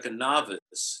murid is like a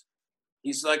novice.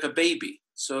 He's like a baby.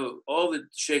 So all the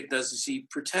sheikh does is he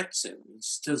protects him. He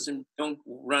tells him, "Don't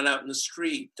run out in the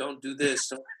street. Don't do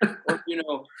this."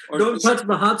 Or don't touch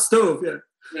the hot stove. Yeah.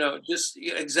 Just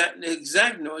exactly.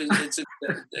 No, it's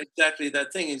exactly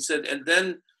that thing. He said, and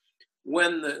then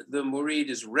when the murid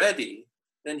is ready,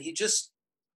 then he just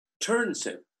turns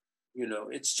him.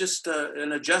 It's just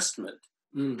an adjustment,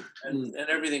 and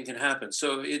everything can happen.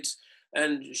 So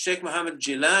and Sheikh Muhammad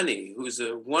Jilani, who's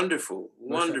a wonderful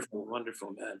man,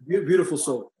 beautiful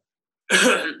soul.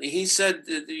 He said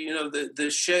that,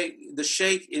 the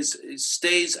sheikh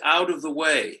stays out of the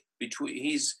way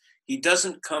between. He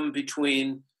doesn't come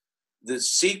between the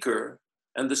seeker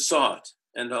and the sought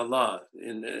and Allah,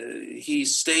 and he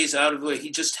stays out of the way. He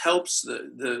just helps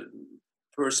the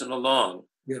person along.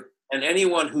 Yeah. And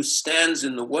anyone who stands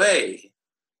in the way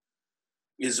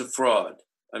is a fraud.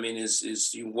 I mean,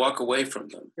 is you walk away from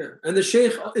them. Yeah, and the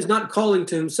sheikh is not calling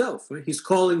to himself; right? He's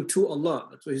calling to Allah.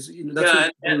 That's what he's.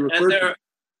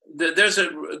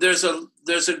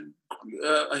 There's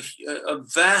a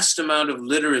vast amount of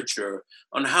literature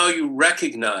on how you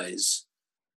recognize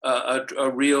a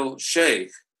real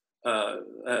sheikh.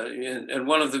 And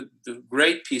one of the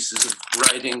great pieces of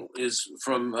writing is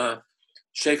from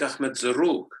Sheikh Ahmed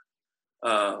Zarruq.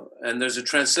 And there's a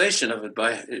translation of it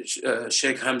by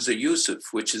Sheikh Hamza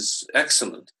Yusuf, which is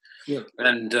excellent. Yeah.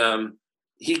 And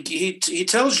he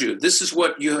tells you this is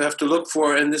what you have to look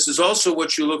for, and this is also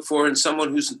what you look for in someone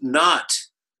who's not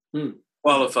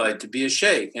qualified to be a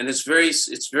sheikh. And it's very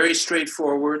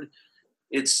straightforward.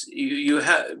 It's you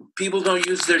have people don't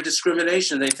use their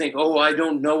discrimination. They think, oh, I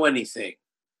don't know anything,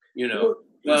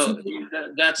 Well,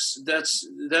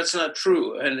 that's not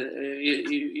true. And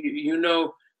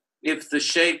if the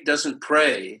sheikh doesn't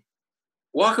pray,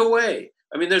 walk away.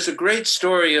 I mean, there's a great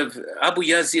story of Abu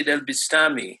Yazid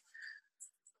al-Bistami.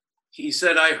 He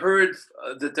said, I heard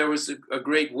that there was a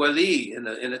great wali in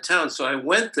a town, so I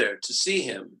went there to see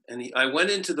him. And I went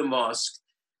into the mosque,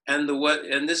 and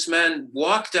this man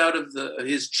walked out of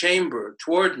his chamber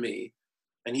toward me,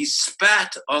 and he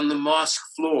spat on the mosque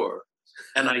floor.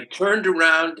 And I turned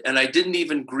around, and I didn't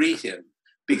even greet him,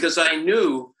 because I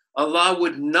knew Allah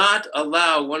would not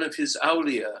allow one of his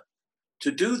awliya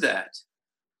to do that,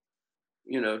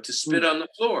 to spit on the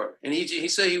floor. And he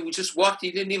said he just walked,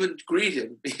 he didn't even greet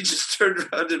him. He just turned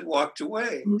around and walked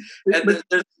away. And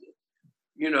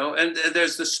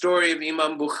there's the story of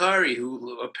Imam Bukhari,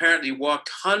 who apparently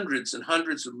walked hundreds and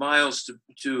hundreds of miles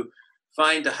to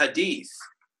find a hadith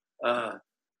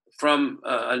from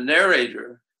a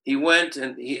narrator. He went to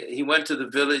the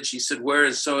village. He said, "Where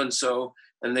is so-and-so?"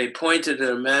 And they pointed at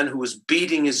a man who was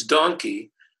beating his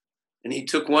donkey. And he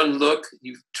took one look,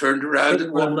 he turned around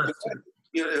and walked away.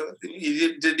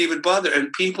 He didn't even bother.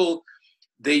 And people,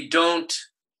 they don't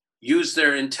use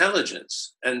their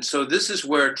intelligence. And so this is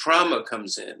where trauma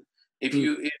comes in. If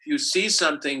you see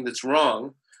something that's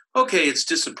wrong, okay, it's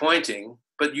disappointing,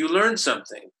 but you learn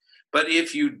something. But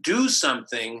if you do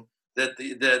something that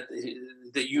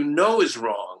is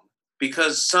wrong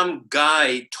because some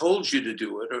guy told you to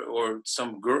do it, or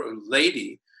some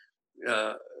lady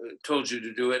told you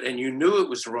to do it, and you knew it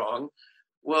was wrong,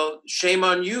 well, shame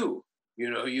on you.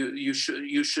 You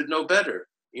should know better.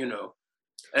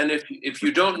 And if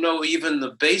you don't know even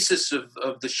the basis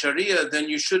of the Sharia, then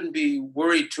you shouldn't be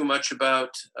worried too much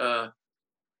about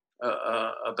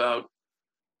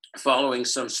following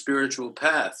some spiritual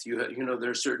path. There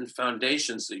are certain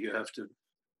foundations that you have to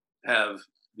have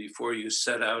before you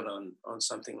set out on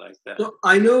something like that. So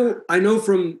I know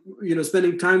from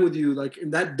spending time with you, like in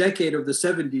that decade of the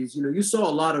 70s, you saw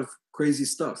a lot of crazy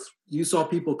stuff. You saw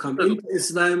people come into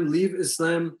Islam, leave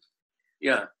Islam.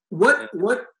 Yeah. What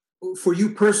for you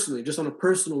personally, just on a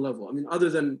personal level, I mean, other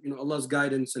than Allah's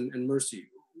guidance and mercy,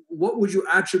 what would you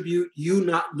attribute you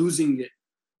not losing it?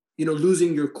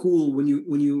 Losing your cool when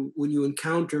you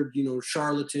encountered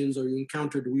charlatans, or you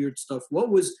encountered weird stuff.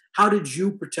 How did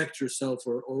you protect yourself,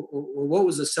 or what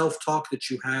was the self-talk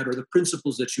that you had, or the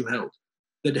principles that you held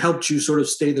that helped you sort of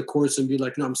stay the course and be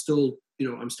like, no, I'm still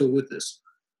with this?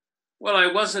 Well, I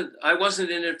wasn't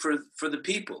in it for the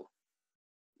people,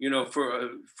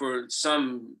 for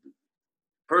some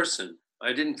person.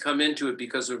 I didn't come into it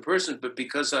because of a person, but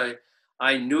because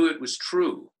I knew it was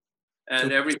true.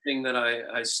 And everything that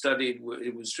I studied,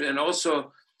 it was true. And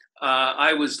also,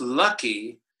 I was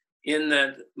lucky in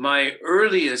that my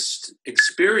earliest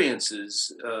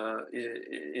experiences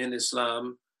in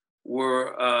Islam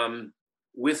were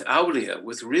with awliya,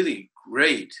 with really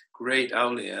great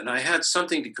awliya. And I had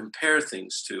something to compare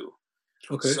things to.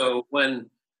 Okay. So when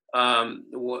I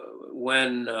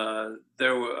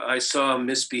saw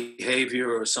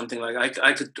misbehavior or something like,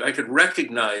 I could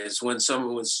recognize when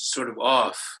someone was sort of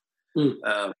off.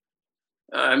 I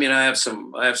mean, I have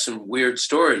some weird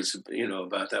stories,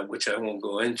 about that, which I won't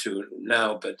go into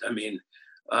now. But I mean,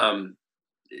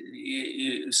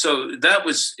 so that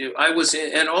was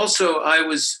and also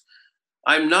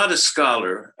I'm not a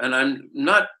scholar, and I'm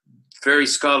not very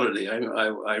scholarly.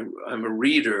 I'm a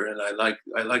reader, and I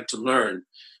like to learn,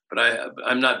 but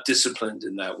I'm not disciplined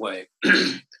in that way.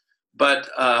 But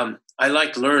I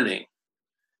like learning,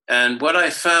 and what I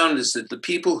found is that the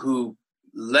people who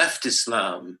left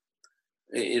Islam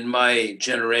in my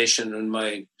generation and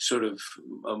my sort of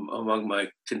among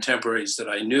my contemporaries that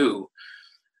I knew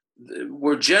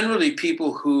were generally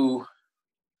people who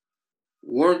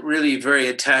weren't really very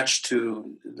attached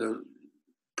to the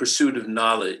pursuit of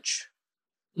knowledge.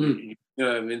 I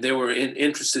mean, they were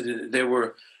interested in, they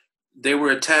were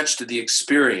attached to the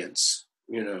experience,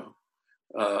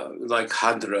 like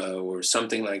Hadra or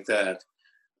something like that.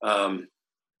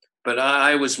 But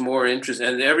I was more interested,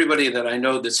 and everybody that I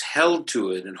know that's held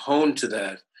to it and honed to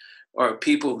that are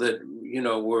people that,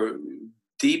 were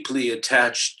deeply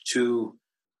attached to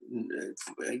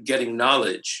getting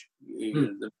knowledge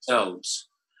themselves.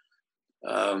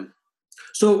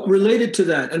 So related to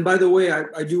that, and by the way,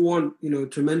 I do want,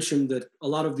 to mention that a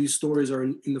lot of these stories are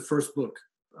in the first book.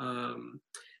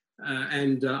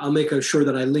 And I'll make sure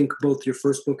that I link both your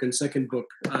first book and second book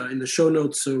in the show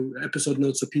notes, so episode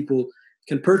notes, so people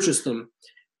can purchase them.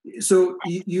 So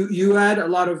you had a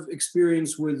lot of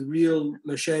experience with real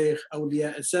mashayikh,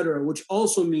 awliya, etc., which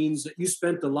also means that you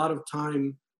spent a lot of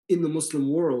time in the Muslim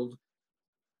world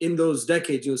in those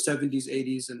decades, 70s,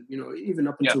 80s, and even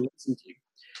up until recently.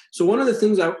 So one of the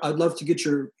things I'd love to get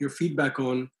your feedback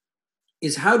on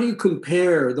is, how do you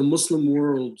compare the Muslim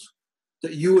world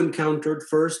that you encountered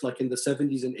first, like in the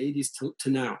 70s and 80s, to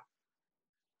now?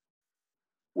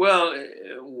 Well,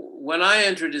 when I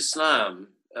entered Islam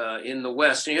in the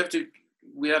West, and I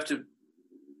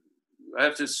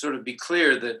have to sort of be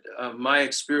clear that my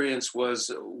experience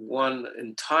was one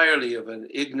entirely of an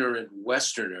ignorant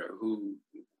Westerner who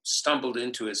stumbled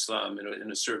into Islam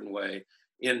in a certain way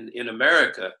in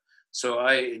America. So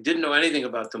I didn't know anything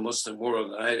about the Muslim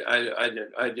world.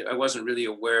 I wasn't really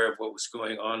aware of what was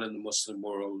going on in the Muslim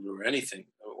world or anything,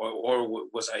 or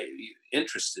was I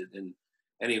interested in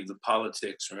any of the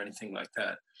politics or anything like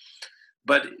that.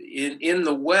 But in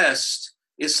the West,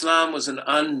 Islam was an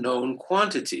unknown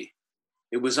quantity.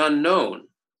 It was unknown.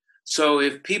 So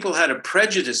if people had a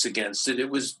prejudice against it, it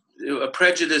was a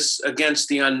prejudice against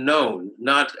the unknown,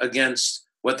 not against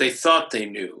what they thought they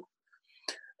knew.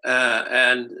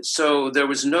 And so there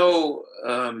was no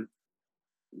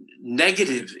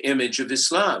negative image of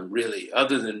Islam, really,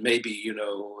 other than maybe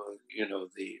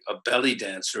a belly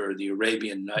dancer or the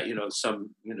Arabian Night,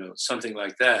 something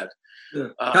like that. Yeah.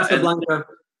 Casablanca.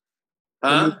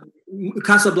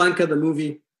 Casablanca, the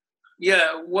movie.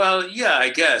 Yeah, well, yeah, I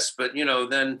guess, but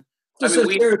then just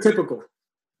stereotypical.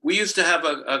 We used to have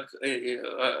a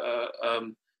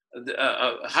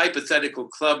hypothetical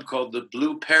club called the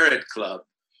Blue Parrot Club.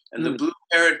 And the Blue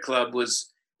Parrot Club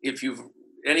was,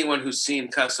 anyone who's seen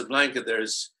Casablanca,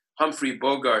 there's Humphrey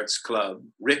Bogart's club,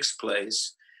 Rick's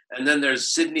place, and then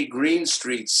there's Sidney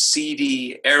Greenstreet's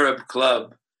seedy Arab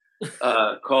club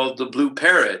called the Blue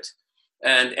Parrot.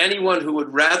 And anyone who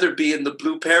would rather be in the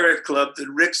Blue Parrot Club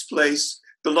than Rick's place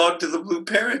belonged to the Blue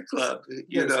Parrot Club,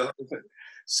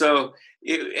 So,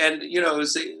 there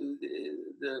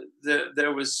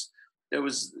was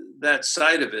that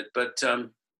side of it, but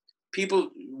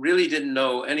people really didn't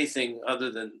know anything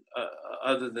other than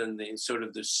the sort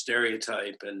of the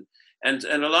stereotype and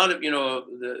a lot of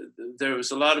there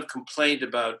was a lot of complaint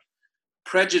about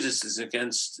prejudices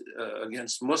against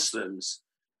Muslims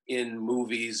in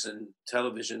movies and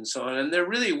television and so on. And there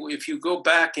really, if you go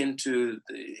back into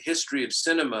the history of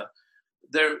cinema,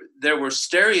 there were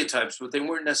stereotypes, but they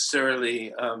weren't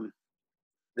necessarily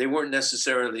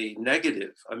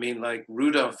negative. I mean, like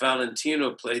Rudolph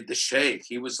Valentino played the Sheikh.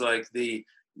 He was like the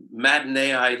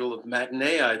matinee idol of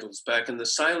matinee idols back in the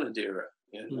silent era,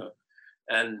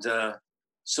 and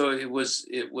so it was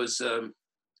a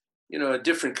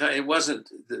different kind. It wasn't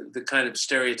the kind of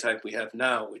stereotype we have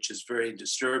now, which is very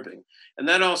disturbing. And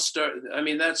that all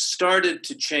started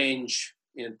to change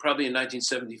probably in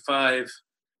 1975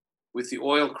 with the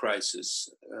oil crisis,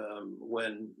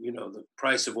 when the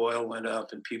price of oil went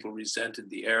up and people resented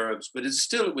the Arabs. But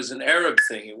it was an Arab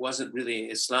thing. It wasn't really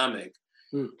Islamic.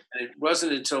 And it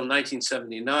wasn't until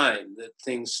 1979 that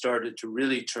things started to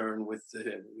really turn with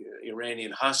the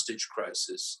Iranian hostage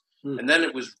crisis. And then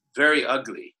it was very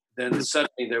ugly. Then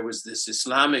suddenly there was this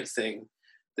Islamic thing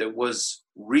that was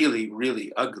really,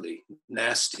 really ugly,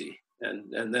 nasty.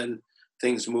 And then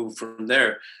things moved from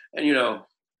there. And, you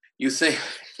think,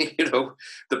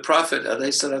 the Prophet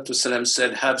ﷺ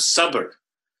said, have sabr,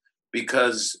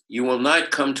 because you will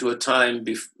not come to a time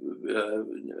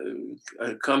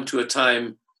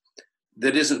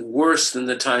that isn't worse than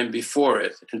the time before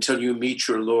it until you meet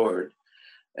your Lord.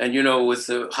 And, with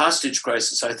the hostage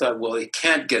crisis, I thought, well, it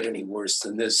can't get any worse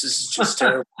than this. This is just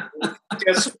terrible.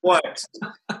 Guess what?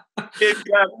 It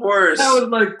got worse. That was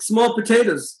like small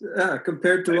potatoes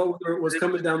compared to what was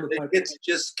coming down the pipe. It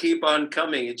just keep on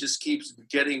coming. It just keeps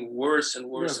getting worse and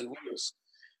worse and worse.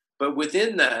 But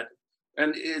within that,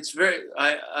 and it's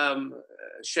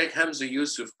Sheikh Hamza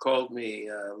Yusuf called me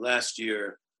last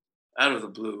year out of the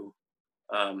blue.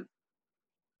 I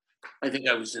think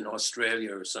I was in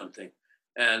Australia or something.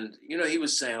 And, he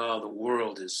was saying, the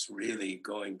world is really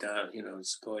going down,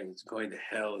 it's going to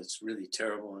hell. It's really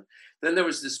terrible. And then there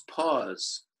was this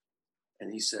pause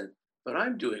and he said, but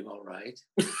I'm doing all right.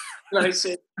 And I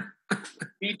said,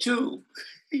 me too.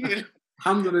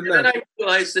 Alhamdulillah. And then I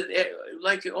realized that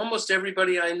like almost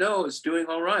everybody I know is doing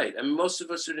all right. I mean, most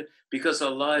of us are, because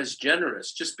Allah is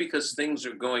generous, just because things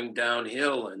are going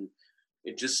downhill and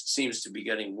it just seems to be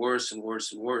getting worse and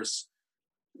worse and worse.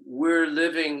 We're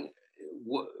living...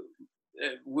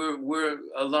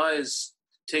 Allah is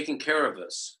taking care of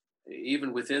us,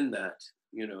 even within that,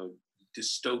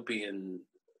 dystopian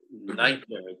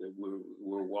nightmare that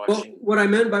we're watching. Well, what I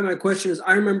meant by my question is,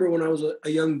 I remember when I was a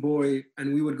young boy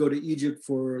and we would go to Egypt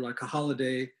for like a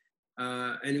holiday,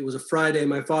 and it was a Friday.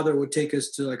 My father would take us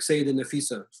to like Sayyid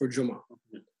Nafisa for Jummah.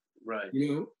 Right.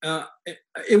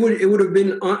 It would have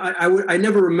been. I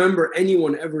never remember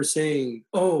anyone ever saying,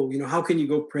 "Oh, how can you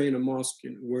go pray in a mosque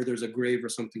where there's a grave or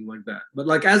something like that?" But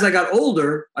like as I got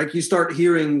older, like you start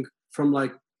hearing from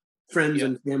like friends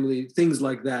and family things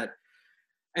like that.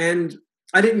 And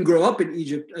I didn't grow up in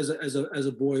Egypt as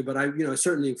a boy, but I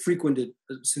certainly frequented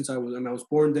since I was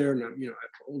born there, and I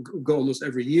go almost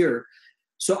every year.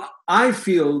 So I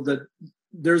feel that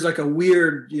there's like a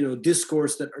weird,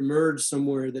 discourse that emerged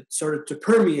somewhere that started to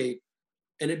permeate,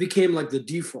 and it became like the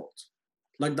default,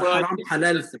 like the haram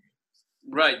halal thing.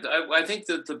 Right. I think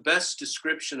that the best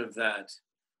description of that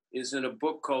is in a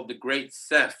book called The Great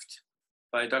Theft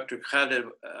by Dr. Khaled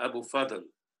Abu Fadl.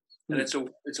 And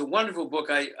it's a wonderful book.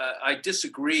 I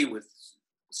disagree with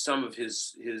some of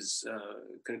his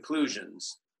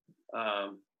conclusions.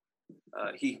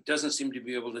 He doesn't seem to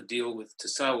be able to deal with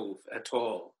tasawwuf at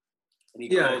all. And he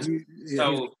calls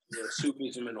tasawwuf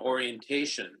Sufism an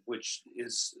orientation, which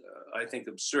is, I think,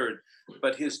 absurd.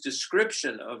 But his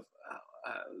description of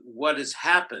what has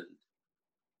happened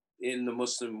in the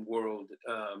Muslim world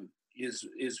is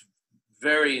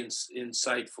very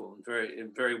insightful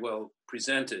and very well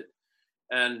presented.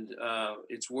 And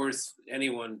it's worth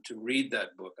anyone to read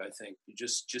that book, I think,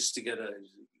 just to get a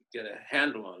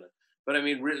handle on it. But I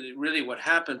mean, really what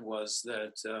happened was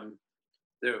that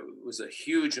there was a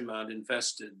huge amount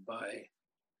invested by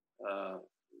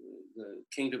the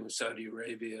Kingdom of Saudi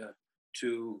Arabia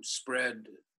to spread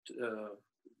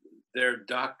their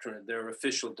doctrine, their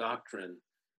official doctrine.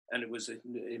 And it was a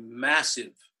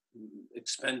massive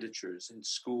expenditures in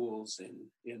schools,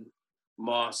 in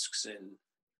mosques,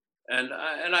 and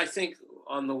I think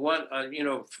on the one,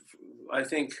 I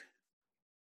think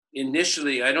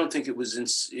initially I don't think it was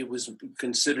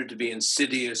considered to be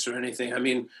insidious or anything. I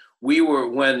mean, we were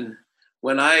when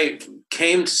I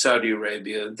came to Saudi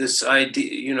Arabia, this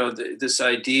idea, this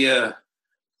idea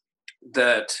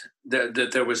that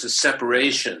there was a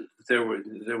separation, there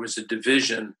was a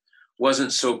division,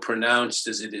 wasn't so pronounced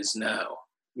as it is now.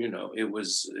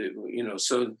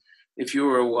 So if you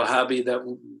were a Wahhabi,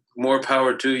 that more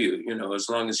power to you, as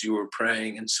long as you were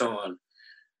praying and so on.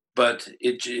 But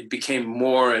it became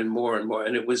more and more and more,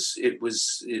 and it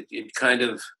kind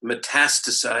of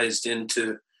metastasized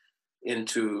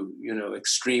into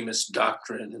extremist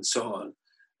doctrine and so on.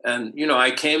 And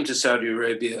I came to Saudi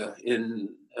Arabia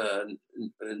in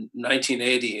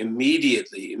 1980,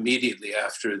 immediately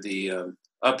after the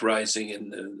uprising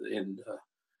in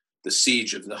the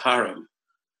siege of the Haram,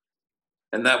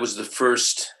 and that was the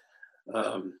first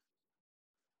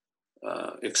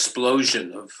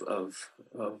explosion of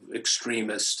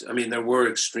extremist. I mean, there were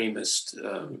extremist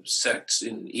sects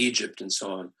in Egypt and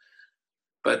so on.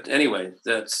 But anyway,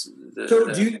 that's.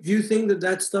 Do you think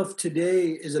that stuff today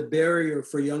is a barrier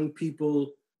for young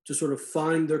people to sort of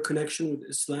find their connection with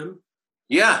Islam?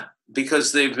 Yeah,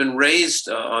 because they've been raised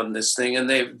on this thing, and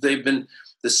they've been.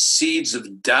 The seeds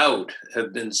of doubt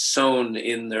have been sown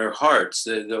in their hearts.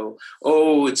 They go,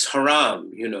 oh, it's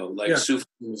haram,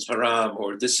 Sufism is haram,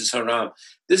 or this is haram.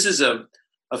 This is a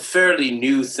fairly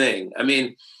new thing. I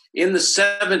mean, in the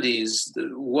 70s,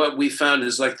 what we found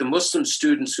is like the Muslim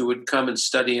students who would come and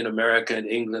study in America and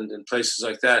England and places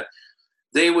like that,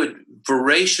 they would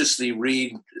voraciously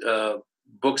read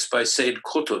books by Sayyid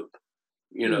Qutb,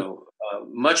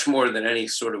 much more than any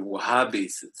sort of Wahhabi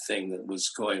thing that was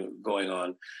going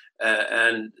on,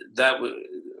 and that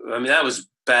was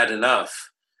bad enough.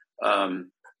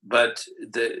 But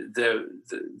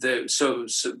so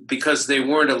because they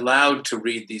weren't allowed to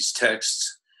read these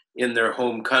texts in their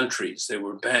home countries, they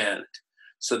were banned.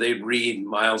 So they'd read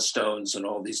Milestones and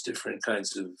all these different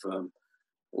kinds of,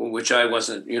 which I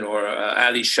wasn't, or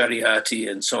Ali Shariati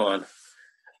and so on.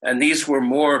 And these were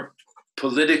more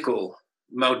political.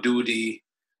 Maududi,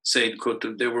 Sayyid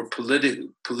Qutb, they were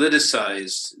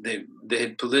politicized. They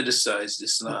had politicized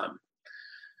Islam,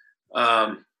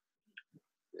 but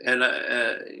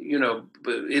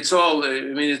it's all. I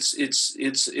mean,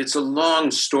 it's a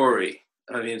long story.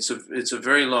 I mean, it's a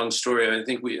very long story. I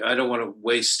think I don't want to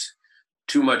waste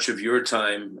too much of your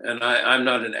time, and I'm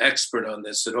not an expert on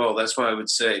this at all. That's why I would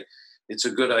say it's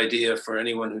a good idea for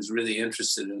anyone who's really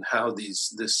interested in how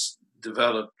this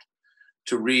developed,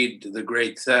 to read The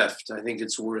Great Theft. I think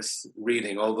it's worth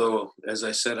reading, although, as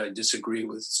I said, I disagree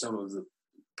with some of the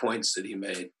points that he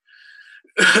made.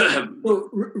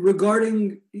 Well,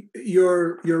 regarding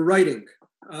your writing,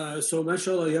 so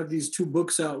mashallah, you have these 2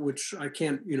 books out, which I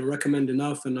can't recommend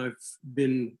enough, and I've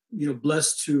been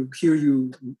blessed to hear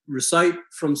you recite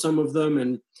from some of them,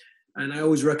 and I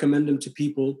always recommend them to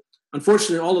people.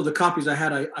 Unfortunately, all of the copies I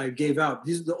had, I gave out.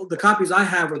 These the copies I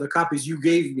have are the copies you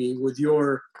gave me with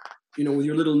your with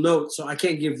your little notes, so I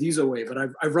can't give these away. But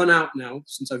I've run out now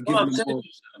since I've given them all.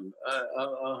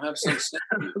 I'll have some.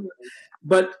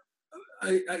 But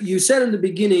you said in the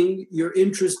beginning you're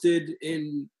interested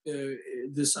in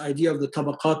this idea of the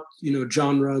tabaqat,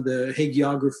 genre, the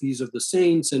hagiographies of the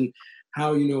saints, and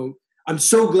how I'm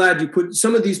so glad you put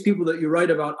some of these people that you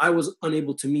write about. I was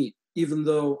unable to meet, even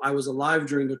though I was alive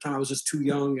during the time. I was just too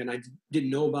young and I didn't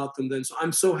know about them then. So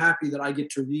I'm so happy that I get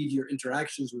to read your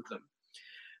interactions with them.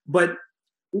 But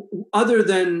other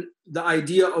than the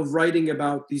idea of writing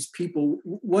about these people,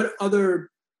 what other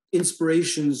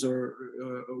inspirations, or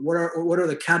what are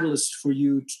the catalysts for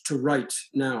you to write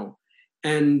now?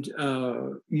 And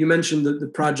you mentioned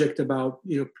the project about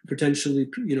potentially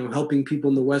helping people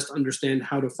in the West understand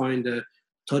how to find a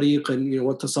tariq and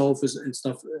what tasawwuf is and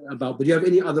stuff about. But do you have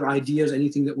any other ideas?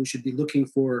 Anything that we should be looking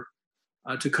for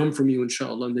to come from you,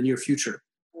 inshallah, in the near future?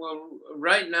 Well,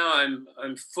 right now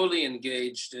I'm fully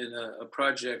engaged in a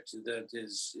project that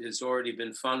is already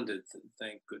been funded,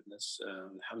 thank goodness,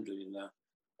 alhamdulillah,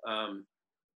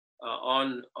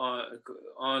 on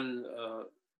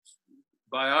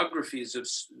biographies of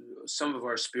some of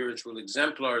our spiritual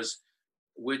exemplars,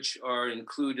 which are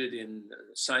included in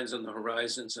Signs on the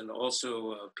Horizons and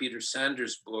also Peter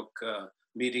Sanders' book,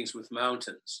 Meetings with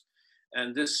Mountains.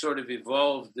 And this sort of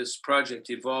evolved, this project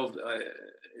evolved.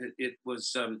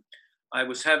 I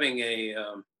was having a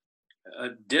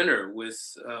dinner with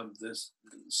the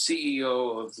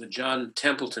CEO of the John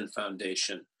Templeton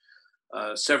Foundation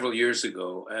several years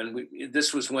ago. And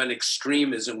this was when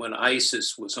extremism, when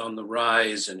ISIS was on the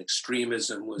rise and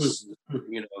extremism was,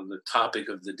 the topic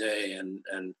of the day.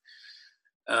 And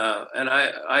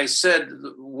I said,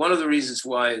 one of the reasons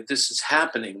why this is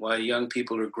happening, why young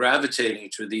people are gravitating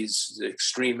to these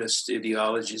extremist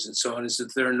ideologies and so on, is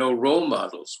that there are no role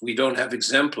models. We don't have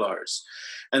exemplars.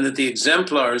 And that the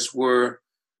exemplars were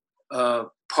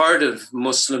part of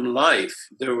Muslim life.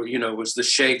 There were, was the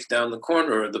sheikh down the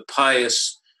corner, or the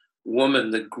pious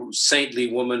woman, the saintly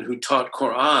woman who taught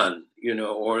Quran,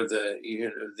 or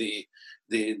the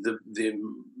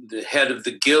head of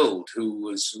the guild, who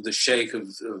was the sheikh of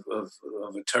a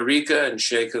tariqa and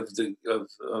sheikh of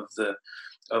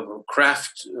a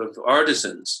craft of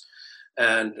artisans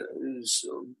and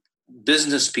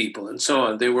business people and so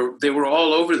on. They were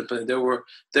all over the place. There were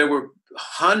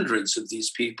hundreds of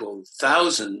these people,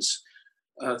 thousands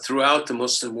throughout the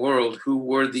Muslim world, who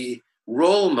were the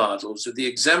role models or the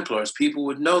exemplars. People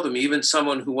would know them. Even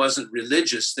someone who wasn't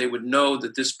religious, they would know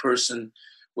that this person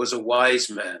was a wise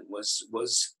man,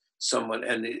 was someone,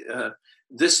 and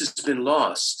this has been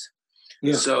lost.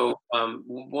 Yeah. So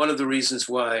one of the reasons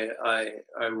why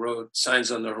I wrote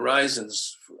Signs on the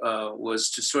Horizons was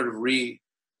to sort of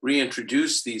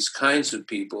reintroduce these kinds of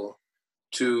people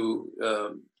to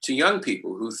young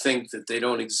people who think that they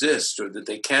don't exist or that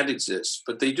they can't exist,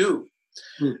 but they do,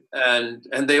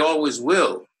 and they always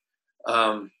will.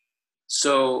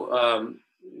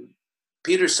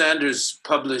 Peter Sanders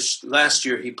published last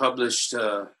year. He published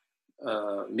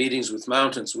Meetings with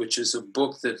Mountains, which is a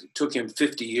book that took him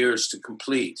 50 years to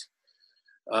complete,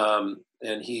 and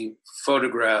he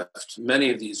photographed many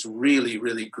of these really,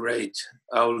 really great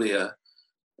awliya,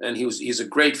 and he's a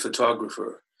great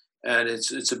photographer, and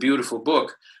it's a beautiful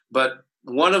book. But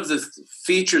one of the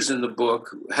features in the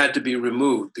book had to be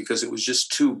removed because it was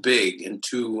just too big and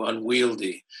too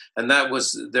unwieldy. And that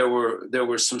was, there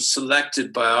were some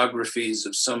selected biographies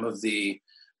of some of the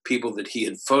people that he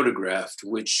had photographed,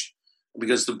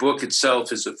 because the book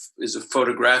itself is a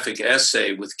photographic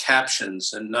essay with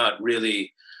captions and not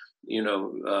really,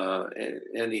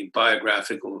 any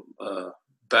biographical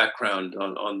background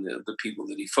on the people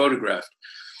that he photographed.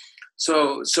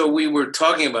 So we were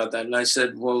talking about that, and I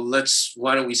said, well,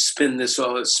 why don't we spin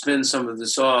some of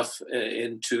this off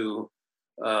into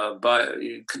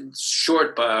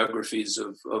short biographies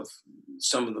of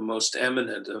some of the most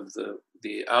eminent of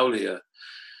the awliya.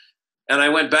 And I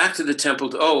went back to the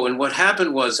temple. And what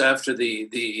happened was, after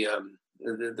the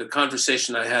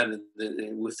conversation I had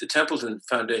with the Templeton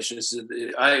Foundation, is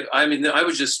that I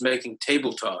was just making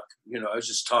table talk. I was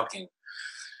just talking.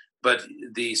 But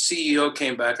the CEO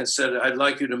came back and said, I'd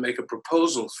like you to make a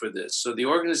proposal for this. So the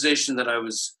organization that I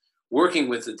was working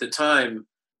with at the time,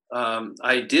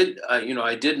 I did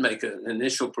make an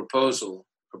initial proposal,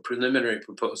 a preliminary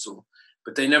proposal,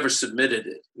 but they never submitted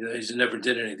it. They never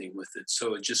did anything with it.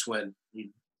 So it just went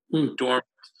dormant.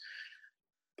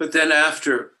 But then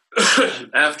after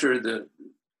the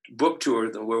book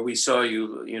tour, where we saw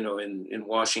you, in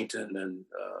Washington and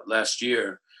last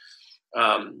year,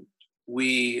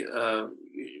 we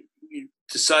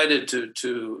decided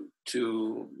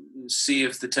to see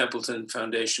if the Templeton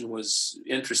Foundation was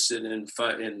interested in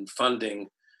funding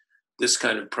this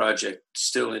kind of project,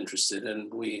 still interested,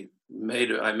 and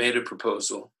I made a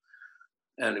proposal,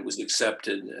 and it was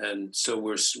accepted, and so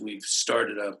we've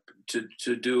started up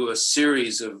to do a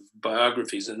series of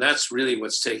biographies, and that's really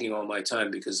what's taking all my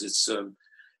time, because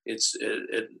it's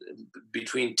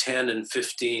between 10 and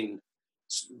 15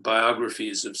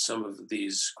 biographies of some of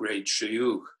these great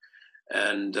shuyukh,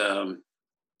 and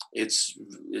it's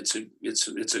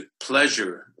a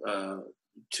pleasure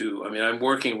I'm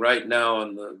working right now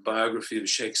on the biography of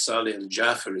Sheikh Saleh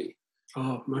al-Jafari.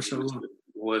 Oh, mashallah.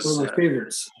 was my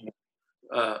favorites.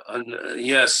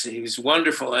 yes, he's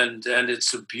wonderful, and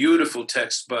it's a beautiful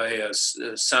text by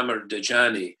Samar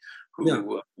Dejani,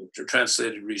 who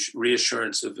translated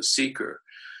Reassurance of a Seeker,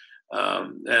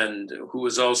 and who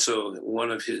was also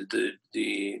one of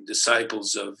the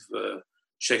disciples of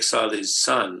Sheikh Saleh's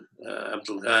son,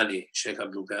 Abdul Ghani, Sheikh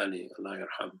Abdul Ghani, Allah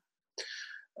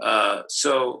yarham.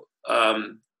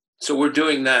 So we're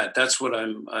doing that. That's what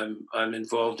I'm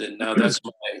involved in now. That's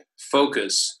my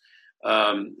focus,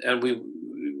 and I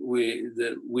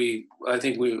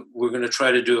think we're going to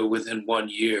try to do it within 1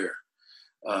 year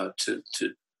to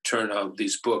turn out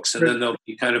these books, and then there'll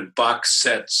be kind of box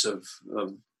sets of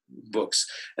books.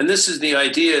 And this is the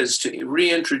idea: is to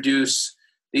reintroduce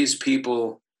these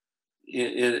people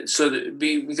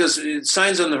because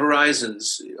Signs on the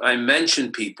Horizons. I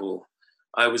mention people.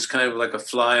 I was kind of like a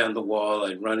fly on the wall.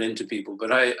 I'd run into people,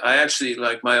 but I actually,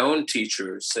 like my own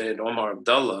teacher, Sayyid Omar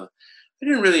Abdullah, I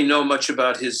didn't really know much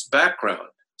about his background.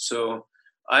 So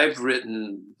I've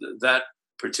written that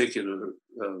particular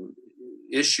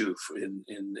issue in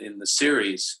the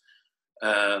series,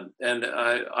 and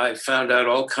I found out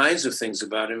all kinds of things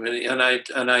about him,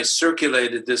 and I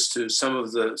circulated this to some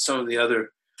of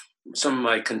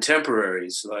my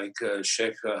contemporaries, like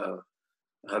Sheikh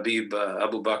Habib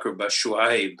Abu Bakr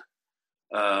Bashuaib,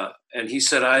 and he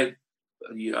said,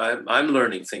 I'm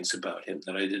learning things about him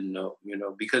that I didn't know,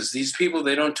 because these people,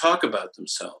 they don't talk about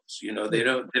themselves, they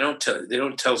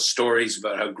don't tell stories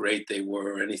about how great they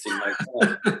were or anything like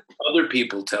that. Other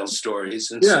people tell stories,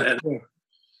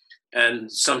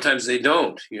 and sometimes they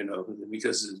don't,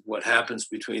 because what happens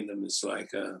between them is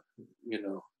like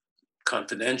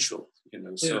confidential,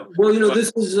 So well,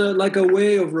 this is like a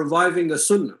way of reviving a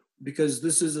sunnah. Because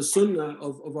this is a sunnah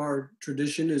of our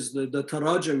tradition, is the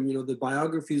tarajim, the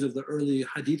biographies of the early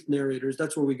hadith narrators.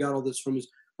 That's where we got all this from. Is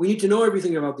we need to know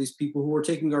everything about these people who we're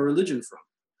taking our religion from.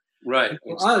 Right. And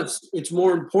for us, it's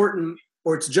more important,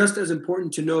 or it's just as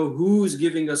important to know who's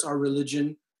giving us our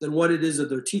religion than what it is that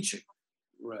they're teaching.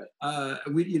 Right.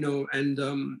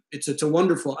 It's a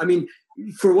wonderful. I mean,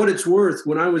 for what it's worth,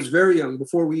 when I was very young,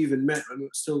 before we even met, I was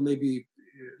still maybe,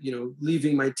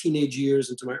 leaving my teenage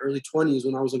years into my early 20s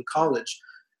when I was in college,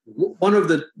 one of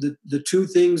the two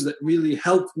things that really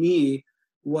helped me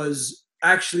was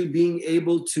actually being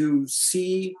able to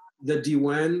see the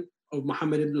Diwan of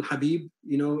Muhammad ibn Habib,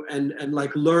 and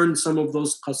like learn some of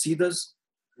those qasidas,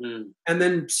 and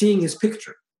then seeing his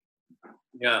picture.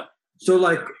 Yeah. So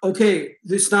like, okay,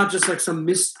 this is not just like some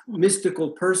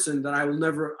mystical person that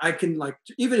I can like,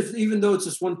 even though it's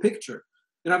just one picture.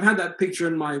 And I've had that picture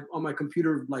on my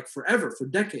computer like forever, for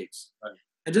decades. Right.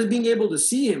 And just being able to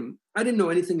see him, I didn't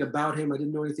know anything about him. I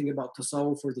didn't know anything about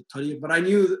tasawwuf or the tariq, but I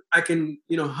knew that I can,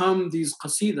 hum these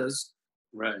qasidas.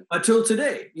 Right. Until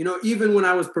today, even when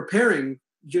I was preparing,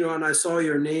 and I saw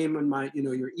your name and my,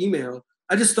 your email,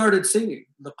 I just started singing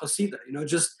the qasida,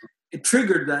 just it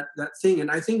triggered that thing.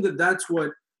 And I think that's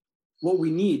what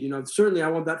we need. Certainly I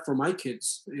want that for my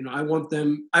kids. I want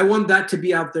that to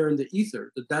be out there in the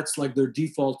ether, that's like their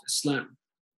default Islam.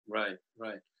 Right.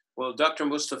 Well, Dr.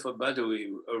 Mustafa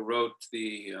Badawi wrote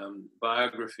the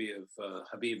biography of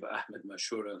Habib Ahmed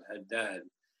Mashhur al-Haddad.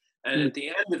 And at the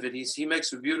end of it, he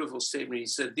makes a beautiful statement. He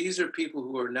said, these are people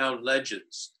who are now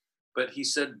legends. But he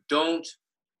said, don't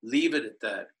leave it at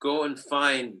that. Go and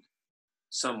find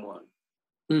someone.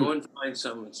 Go and find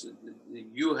someone that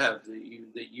you have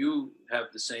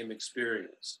the same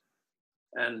experience,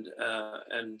 and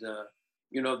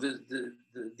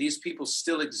these people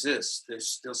still exist.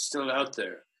 They're still out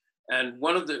there. And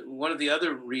one of the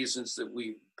other reasons that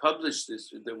we're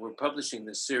publishing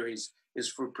this series is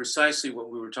for precisely what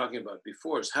we were talking about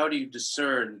before: is how do you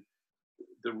discern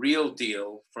the real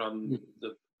deal from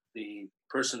the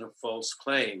person of false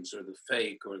claims, or the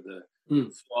fake, or the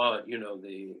flawed?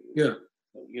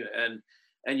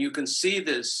 And you can see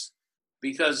this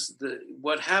because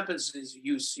what happens is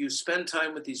you spend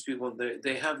time with these people.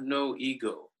 They have no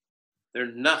ego. Their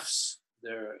nafs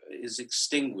is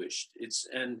extinguished.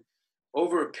 And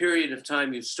over a period of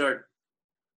time, you start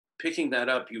picking that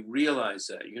up. You realize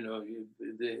that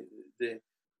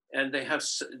and they have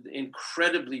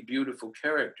incredibly beautiful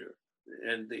character,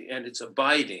 and it's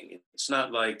abiding. It's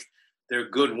not like they're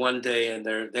good one day and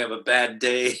they have a bad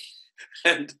day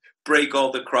and break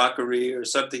all the crockery or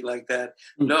something like that.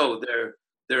 No,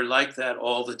 they're like that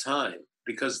all the time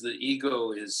because the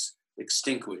ego is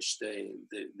extinguished.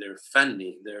 They're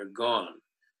fanny, they're gone,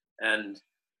 and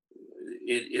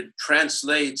it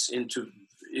translates into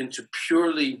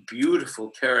purely beautiful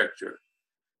character.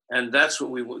 And that's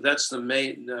the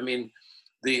main. I mean,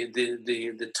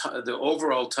 the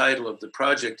overall title of the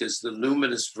project is The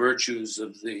Luminous Virtues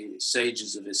of the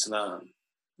Sages of Islam.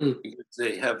 Because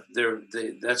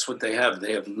that's what they have.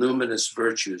 They have luminous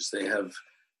virtues. They have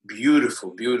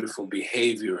beautiful, beautiful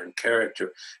behavior and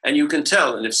character. And you can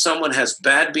tell. And if someone has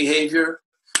bad behavior,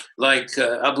 like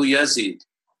Abu Yazid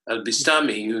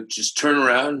al-Bistami, you just turn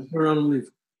around and leave.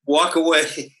 Walk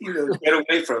away, get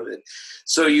away from it.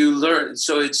 So you learn.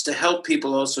 So it's to help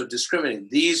people also discriminate.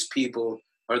 These people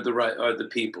are the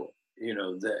people,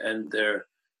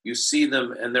 you see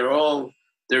them, and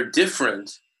they're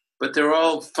different, but they're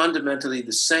all fundamentally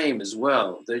the same as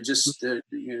well. It's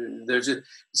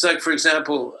like, for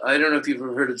example, I don't know if you've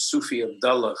ever heard of Sufi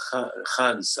Abdullah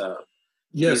Khan Sahib.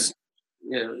 Yes.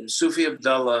 Sufi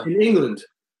Abdullah. In England.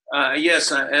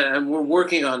 Yes, and we're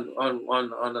working on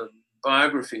a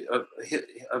biography of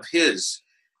his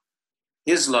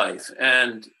life.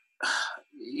 And,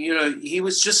 he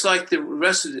was just like the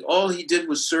rest of all he did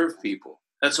was serve people.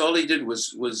 That's all he did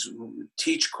was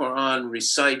teach Quran,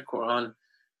 recite Quran.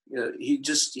 He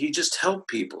just helped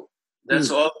people. That's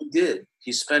all he did.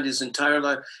 He spent his entire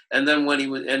life, and then when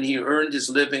he earned his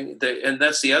living. And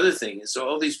that's the other thing is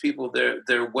all these people.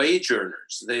 They're wage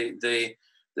earners. Habib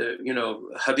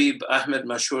Ahmed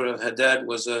Mashur al-Haddad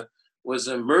was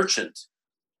a merchant.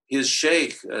 His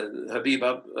sheikh Habib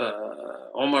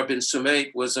Omar bin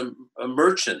Sumait was a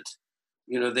merchant.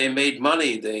 They made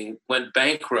money. They went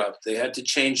bankrupt. They had to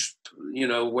change,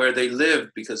 where they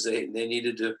lived because they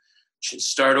needed to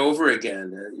start over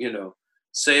again.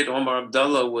 Sayyid Omar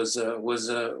Abdullah was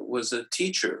a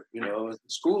teacher, a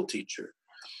school teacher.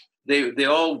 They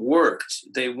all worked.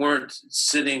 They weren't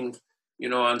sitting,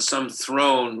 on some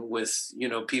throne with,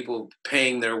 people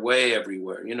paying their way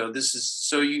everywhere. This is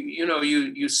so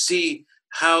you see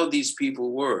how these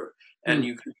people were, and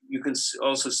you can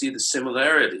also see the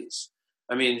similarities.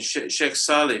 I mean, Sheikh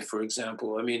Saleh, for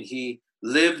example. I mean, he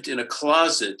lived in a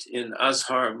closet in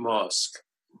Azhar Mosque.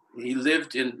 He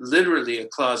lived in literally a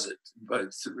closet,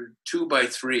 but 2 by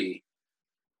 3,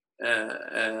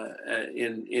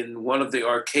 in one of the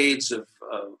arcades of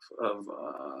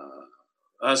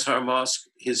Azhar Mosque.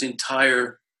 His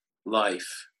entire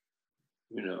life,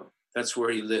 that's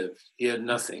where he lived. He had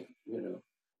nothing,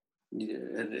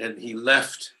 and he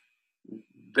left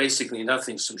basically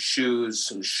nothing. Some shoes,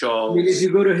 some shawls. I mean, if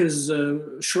you go to his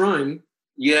shrine.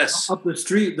 Yes. Up the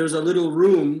street, there's a little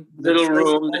room. That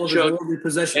shows all the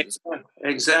possessions.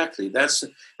 Exactly.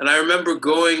 And I remember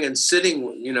going and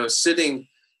sitting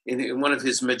in one of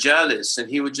his majalis, and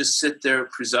he would just sit there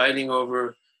presiding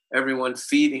over everyone,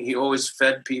 feeding. He always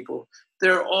fed people.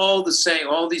 They're all the same.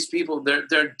 All these people,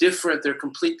 they're different. They're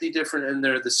completely different, and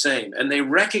they're the same. And they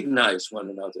recognize one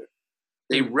another.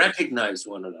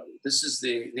 This is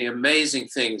the amazing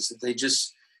thing, is that they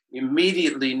just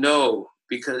immediately know,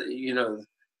 because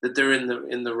that they're in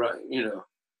the right,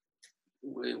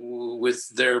 with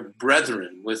their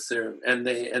brethren,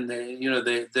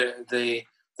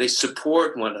 they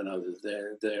support one another.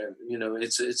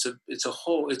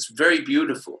 It's very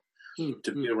beautiful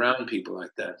to be around people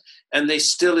like that, and they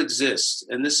still exist.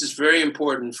 And this is very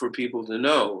important for people to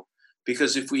know,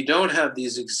 because if we don't have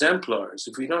these exemplars,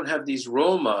 if we don't have these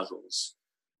role models,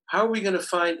 how are we going to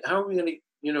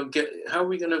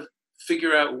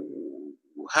figure out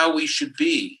how we should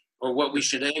be or what we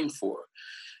should aim for?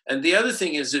 And the other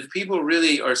thing is, if people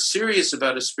really are serious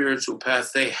about a spiritual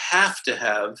path, they have to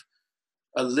have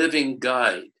a living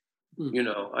guide.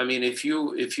 I mean, if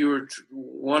you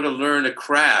want to learn a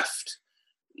craft,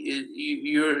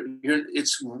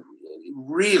 it's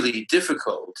really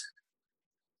difficult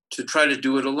to try to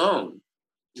do it alone.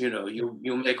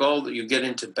 You get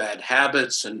into bad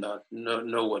habits and not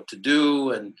know what to do,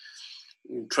 and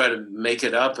you try to make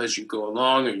it up as you go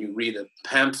along, or you read a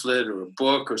pamphlet or a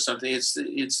book or something. It's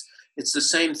the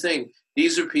same thing.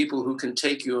 These are people who can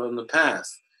take you on the path.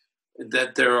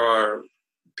 That there are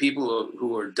people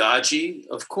who are dodgy,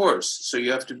 of course. So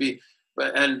you have to be.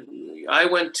 And I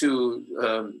went to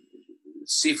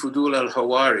see Fudul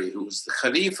al-Hawari, who was the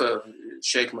Khalifa of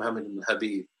Sheikh Mohammed ibn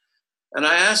Habib. And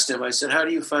I asked him, I said, how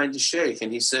do you find the Sheikh?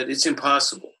 And he said, it's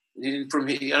impossible. I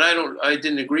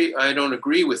don't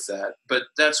agree with that, but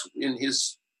that's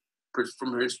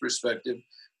from his perspective,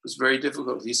 it was very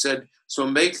difficult. He said, so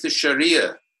make the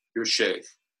Sharia your Sheikh.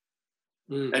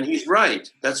 And he's right.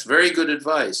 That's very good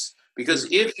advice, because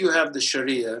if you have the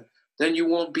Sharia, then you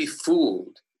won't be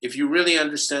fooled. If you really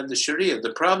understand the Sharia,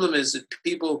 the problem is that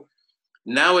people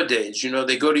nowadays,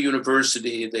 they go to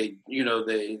university, they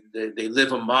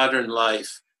live a modern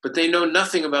life, but they know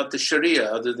nothing about the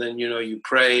Sharia other than, you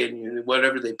pray and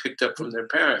whatever they picked up from their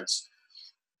parents.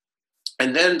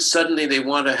 and then suddenly they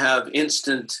want to have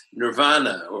instant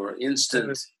nirvana or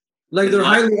instant. Like they're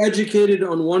highly educated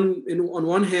on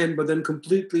one hand, but then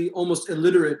completely almost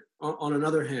illiterate on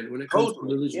another hand when it comes to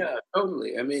religion. Yeah,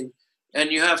 totally. I mean,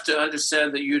 and you have to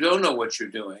understand that you don't know what you're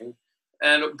doing,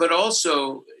 but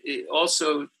also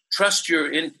trust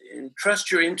your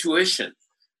intuition.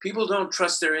 People don't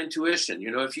trust their intuition.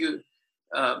 If you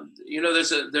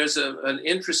there's an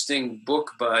interesting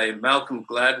book by Malcolm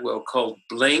Gladwell called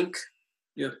Blink.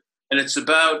 Yeah. And it's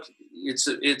about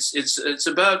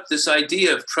this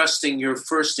idea of trusting your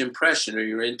first impression or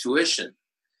your intuition.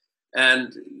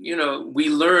 And we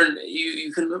learn,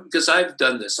 you can, because I've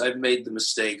done this, I've made the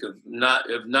mistake of not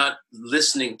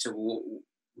listening to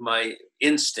my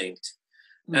instinct.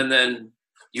 And then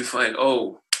you find,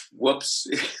 oh, whoops,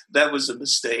 that was a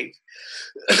mistake.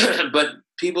 But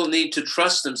people need to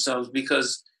trust themselves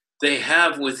because they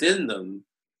have within them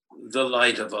the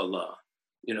light of Allah,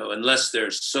 unless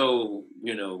they're so,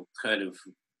 kind of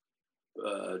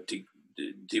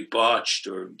debauched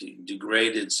or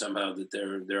degraded somehow that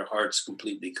their heart's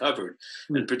completely covered.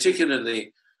 And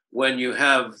particularly when you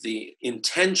have the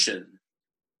intention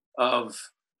of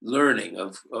learning,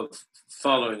 of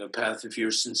following a path, if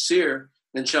you're sincere,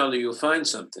 inshallah, you'll find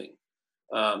something.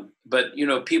 But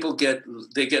people get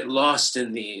lost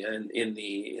in the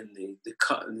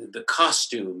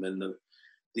costume and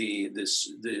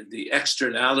the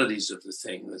externalities of the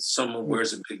thing. That someone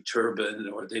wears a big turban,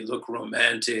 or they look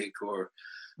romantic, or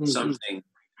something.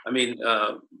 I mean,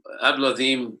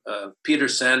 Abdul Peter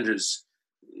Sanders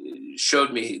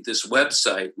showed me this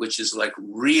website, which is like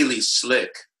really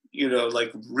slick.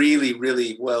 Like really,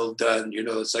 really well done.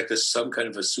 It's like some kind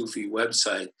of a Sufi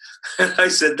website. And I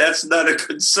said, that's not a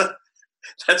good sign.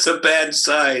 That's a bad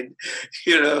sign,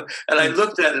 And I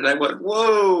looked at it and I went,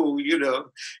 whoa, He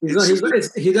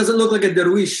doesn't look like a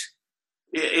dervish.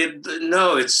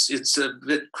 No, it's a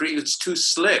bit, it's too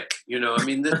slick. I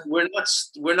mean, we're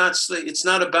not slick. It's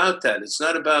not about that. It's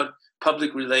not about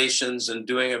public relations and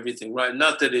doing everything right.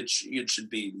 Not that it should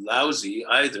be lousy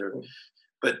either.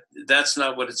 But that's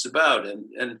not what it's about.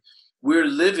 And we're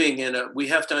living we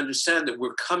have to understand that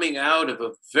we're coming out of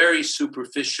a very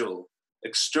superficial,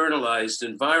 externalized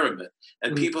environment.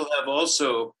 And people have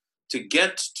also, to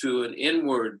get to an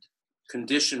inward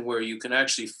condition where you can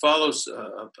actually follow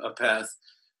a path,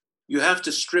 you have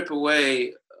to strip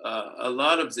away a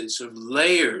lot of the sort of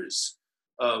layers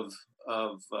of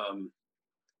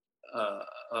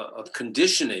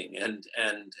conditioning and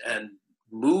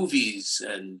movies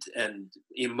and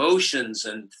emotions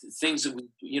and things that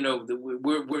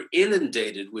we're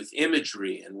inundated with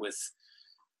imagery and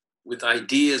with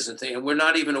ideas and things, and we're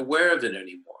not even aware of it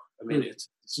anymore. I mean, it's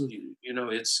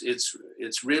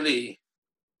really,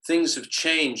 things have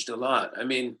changed a lot. I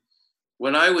mean,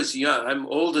 when I was young, I'm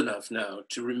old enough now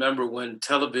to remember when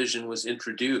television was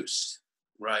introduced,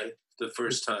 right, the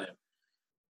first time,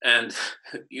 and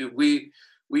we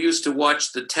used to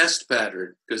watch the test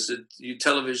pattern, because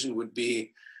television would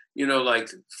be, like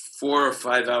 4 or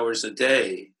 5 hours a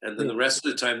day. And then the rest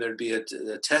of the time there'd be a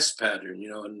test pattern,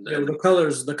 and the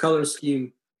color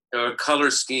scheme. Or a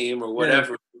color scheme or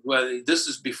whatever. Yeah. Well, this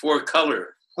is before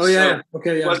color. Oh, yeah. So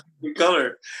okay, yeah. It wasn't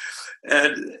color.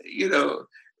 And,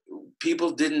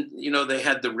 people didn't, they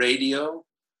had the radio.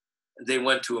 They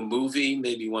went to a movie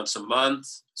maybe once a month,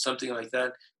 something like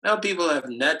that. Now people have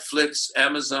Netflix,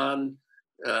 Amazon,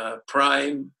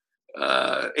 Prime,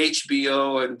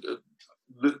 HBO, and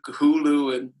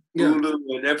Hulu, and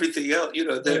Hulu, and everything else.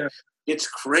 It's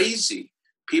crazy.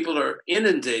 People are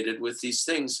inundated with these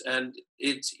things, and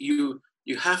it's you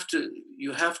have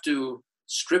to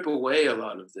strip away a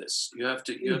lot of this.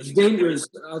 It's dangerous.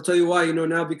 I'll tell you why.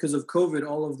 Now because of COVID,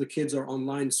 all of the kids are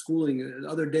online schooling. The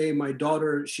other day, my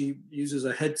daughter, she uses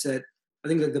a headset. I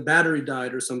think that the battery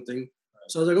died or something.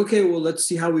 So I was like, okay, well, let's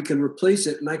see how we can replace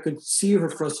it. And I could see her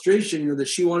frustration, that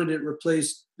she wanted it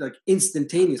replaced like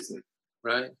instantaneously.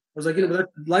 Right. I was like, but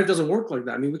life doesn't work like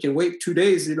that. I mean, we can wait 2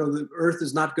 days. The earth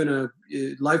is not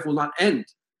life will not end.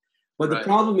 But the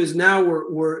problem is now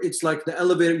where it's like the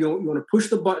elevator. You want to push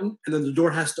the button and then the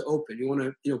door has to open. You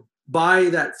want to buy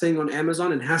that thing on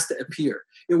Amazon and it has to appear.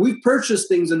 We purchase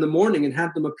things in the morning and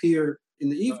have them appear in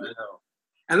the evening. I know.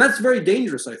 And that's very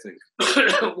dangerous, I think.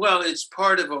 Well, it's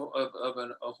part of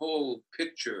a whole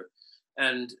picture.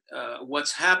 And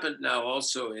what's happened now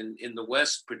also in the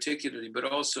West particularly, but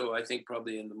also I think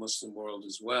probably in the Muslim world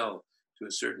as well, to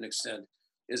a certain extent,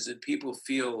 is that people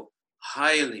feel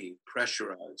highly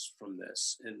pressurized from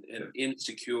this and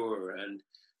insecure. And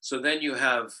so then you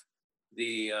have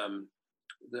the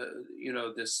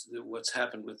what's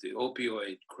happened with the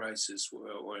opioid crisis,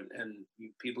 and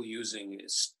people using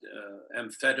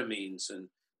amphetamines and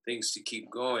things to keep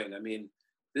going. I mean,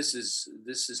 this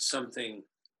is something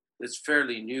that's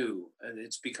fairly new, and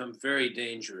it's become very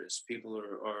dangerous. People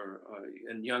are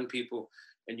and young people,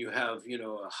 and you have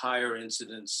a higher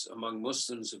incidence among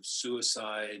Muslims of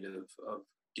suicide, of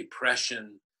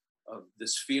depression, of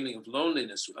this feeling of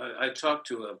loneliness. I talked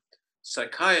to a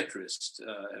psychiatrist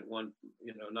at one,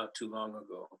 not too long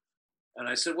ago, and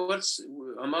I said, "Well, what's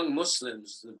among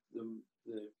Muslims,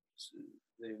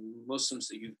 the Muslims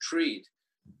that you treat?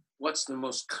 What's the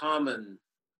most common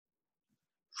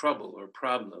trouble or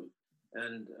problem?"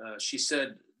 And she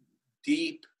said,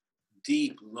 "Deep,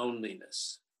 deep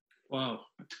loneliness." Wow.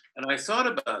 And I thought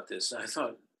about this. I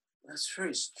thought, that's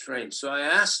very strange. So I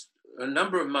asked a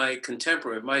number of my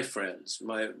friends,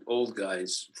 my old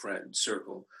guys' friend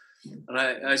circle, and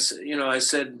I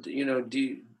said, did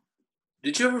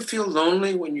you ever feel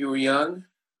lonely when you were young?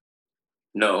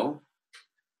 No.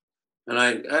 And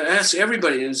I asked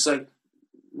everybody, and it's like,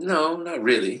 no, not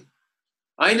really.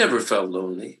 I never felt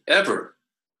lonely, ever.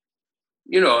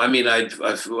 I mean, I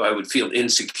would feel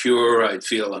insecure. I'd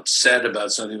feel upset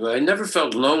about something, but I never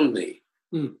felt lonely.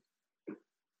 Mm.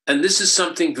 And this is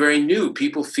something very new.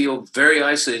 People feel very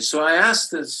isolated. So I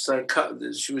asked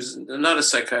she was not a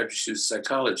psychiatrist, she was a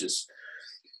psychologist.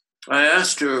 I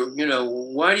asked her,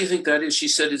 why do you think that is? She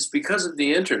said, it's because of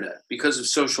the internet, because of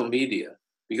social media,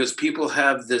 because people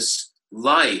have this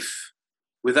life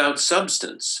without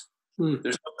substance. Mm.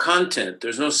 There's no content.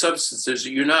 There's no substance.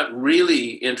 You're not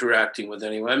really interacting with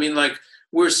anyone. I mean, like,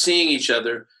 we're seeing each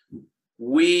other.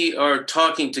 We are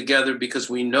talking together because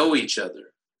we know each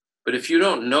other. But if you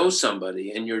don't know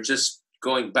somebody and you're just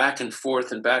going back and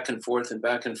forth and back and forth and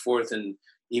back and forth and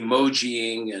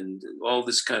emojiing and all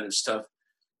this kind of stuff,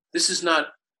 this is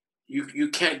not, you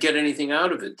can't get anything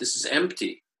out of it. This is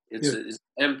empty. It's an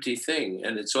empty thing.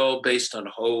 And it's all based on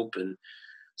hope. And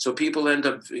so people end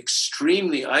up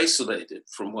extremely isolated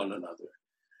from one another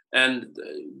and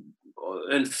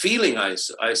feeling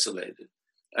isolated.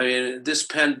 I mean, this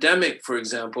pandemic, for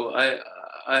example,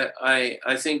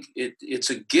 I think it's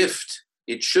a gift.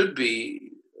 It should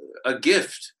be a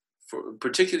gift,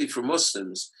 particularly for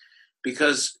Muslims,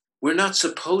 because we're not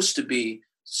supposed to be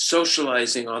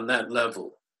socializing on that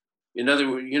level. In other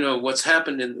words, what's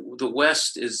happened in the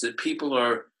West is that people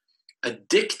are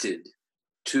addicted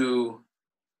to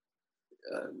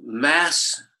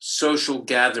mass social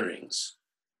gatherings,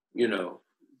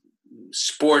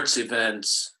 sports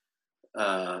events,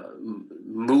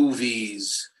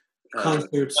 movies,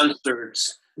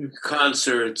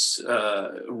 concerts,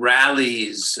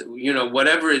 rallies,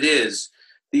 whatever it is.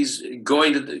 These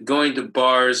going to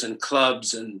bars and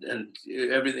clubs and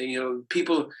everything.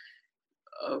 People,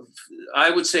 I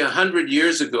would say 100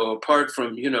 years ago, apart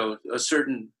from a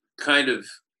certain kind of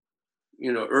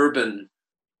urban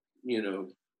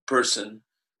person,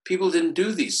 people didn't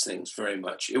do these things very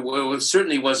much. It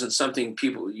certainly wasn't something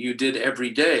you did every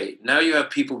day. Now you have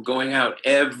people going out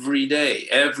every day.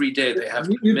 They have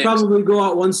you probably go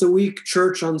out once a week,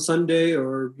 church on Sunday,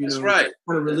 or That's right.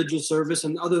 kind of religious service,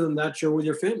 and other than that, you're with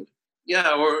your family.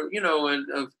 Yeah, or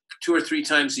and 2 or 3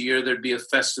 times a year there'd be a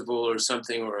festival or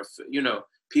something, or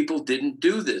people didn't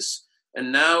do this,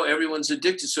 and now everyone's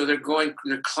addicted. So they're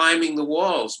climbing the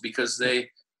walls because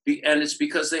it's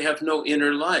because they have no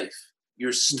inner life.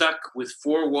 You're stuck with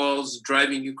 4 walls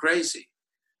driving you crazy.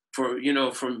 For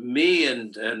me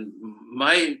and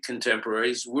my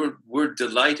contemporaries, we're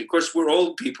delighted. Of course, we're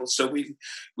old people, so we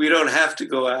don't have to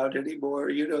go out anymore,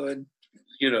 and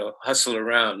hustle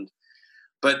around.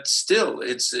 But still,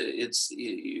 it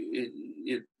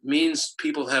means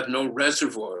people have no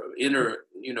reservoir, inner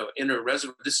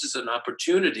reservoir. This is an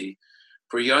opportunity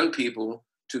for young people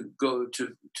to go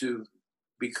to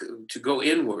go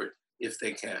inward if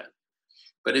they can.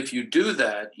 But if you do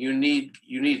that, you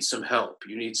need some help.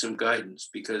 You need some guidance,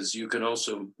 because you can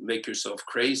also make yourself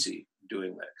crazy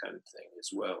doing that kind of thing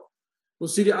as well. Well,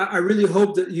 Sidi, I really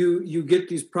hope that you get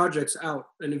these projects out.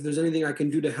 And if there's anything I can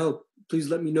do to help, please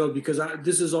let me know, because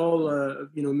this is all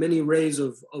many rays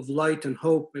of light and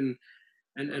hope, and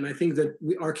I think that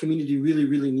our community really,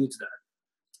 really needs that.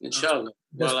 Inshallah.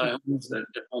 Well,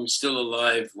 I'm still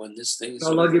alive when this thing is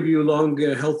Allah give you a long,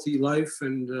 healthy life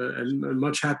and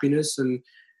much happiness, and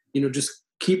just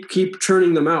keep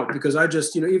churning them out, because I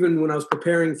just even when I was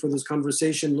preparing for this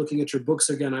conversation, looking at your books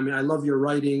again, I mean, I love your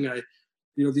writing.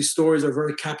 These stories are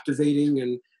very captivating,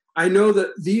 and I know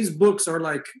that these books are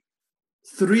like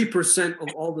 3% of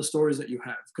all the stories that you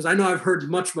have, because I know I've heard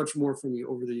much, much more from you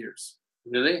over the years.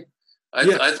 Really? I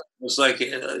thought it was like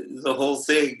the whole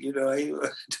thing, you know. I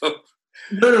don't.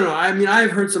 No. I mean,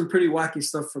 I've heard some pretty wacky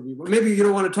stuff from you. But maybe you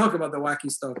don't want to talk about the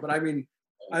wacky stuff. But I mean,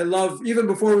 I love, even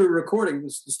before we were recording, the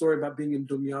story about being in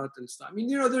Dumyat and stuff. I mean,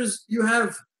 you know,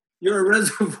 you're a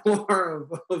reservoir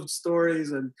of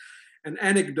stories and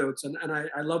anecdotes, and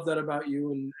I love that about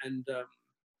you. And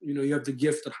you know, you have the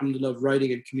gift, alhamdulillah, of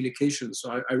writing and communication.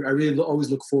 So I really always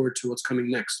look forward to what's coming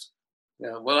next.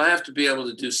 Yeah, well, I have to be able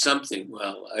to do something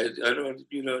well. I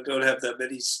don't have that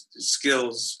many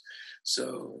skills,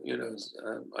 so you know,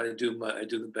 I do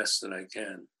the best that I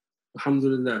can.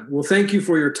 Alhamdulillah. Well, thank you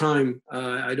for your time.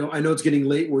 I know it's getting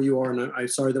late where you are, and I'm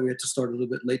sorry that we had to start a little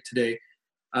bit late today.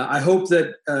 I hope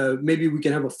that maybe we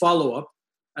can have a follow-up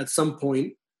at some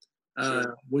point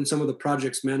when some of the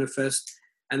projects manifest,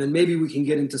 and then maybe we can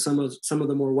get into some of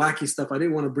the more wacky stuff. I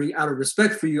didn't want to bring, out of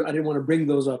respect for you, I didn't want to bring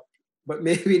those up, but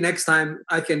maybe next time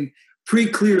I can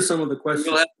pre-clear some of the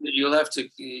questions. You'll have to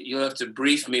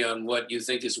brief me on what you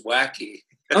think is wacky.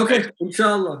 Okay,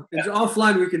 inshallah.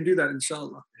 Offline we can do that,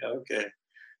 inshallah. Yeah, okay.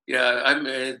 Yeah, I'm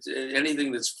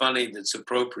anything that's funny, that's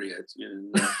appropriate.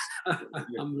 You know.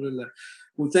 Alhamdulillah.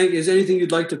 Well, thank you. Is there anything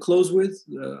you'd like to close with?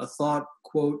 A thought,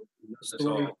 quote,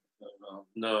 story?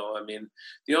 No. I mean,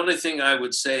 the only thing I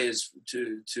would say is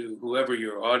to whoever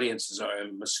your audiences are,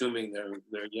 I'm assuming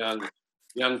they're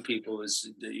young people,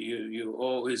 is that you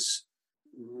always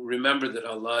remember that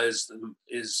Allah is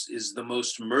the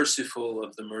most merciful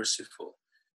of the merciful.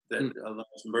 That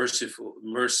Allah's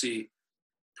mercy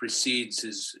precedes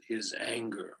his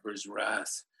anger or his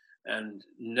wrath, and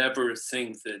never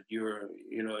think that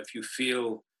if you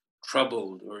feel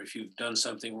troubled or if you've done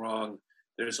something wrong,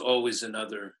 there's always you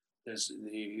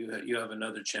have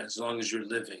another chance as long as you're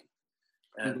living,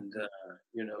 and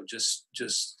just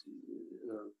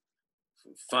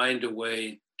find a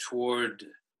way toward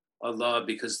Allah,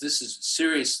 because this is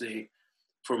seriously.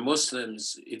 For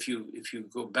Muslims, if you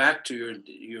go back to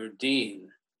your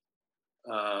deen,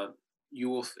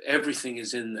 everything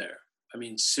is in there. I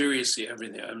mean, seriously,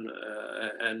 everything.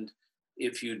 And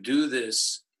if you do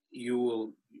this, you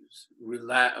will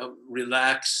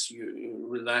relax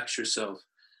yourself,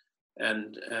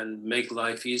 and make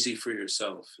life easy for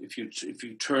yourself. If you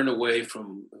turn away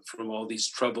from all these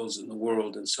troubles in the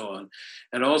world and so on,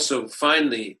 and also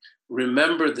finally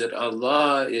remember that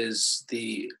Allah is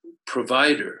the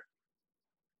provider.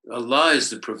 Allah is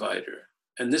the provider.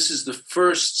 And this is the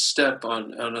first step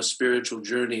on a spiritual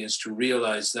journey, is to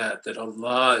realize that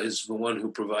Allah is the one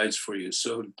who provides for you.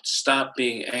 So stop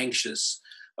being anxious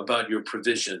about your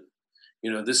provision.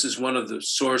 You know, this is one of the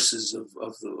sources of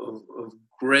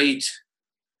great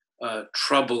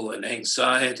trouble and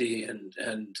anxiety and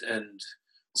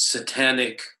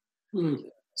satanic,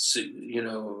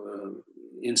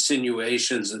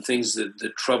 insinuations and things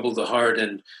that trouble the heart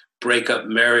and break up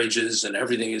marriages and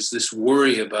everything, is this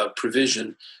worry about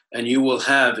provision. And you will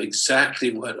have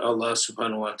exactly what Allah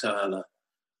subhanahu wa ta'ala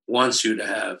wants you to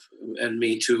have, and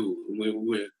me too.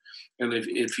 And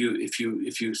if you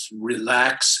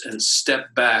relax and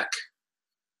step back,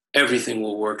 everything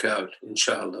will work out,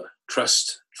 inshallah.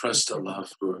 Trust Allah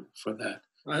for that.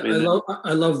 I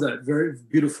love that. Very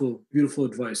beautiful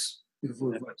advice.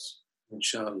 Beautiful advice.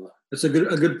 Inshallah. It's a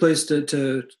good place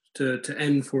to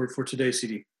end for today,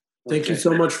 Sidi. Thank you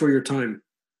so much for your time.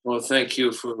 Well, thank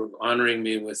you for honoring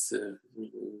me with the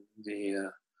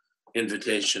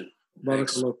invitation.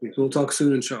 Barakallahu feek. We'll talk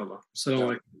soon, inshallah.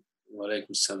 Assalamu alaikum. Wa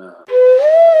alaikum salam.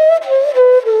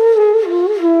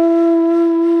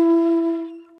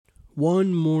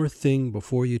 One more thing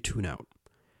before you tune out.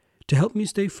 To help me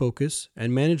stay focused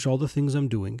and manage all the things I'm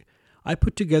doing, I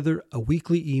put together a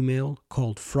weekly email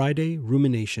called Friday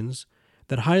Ruminations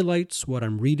that highlights what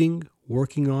I'm reading,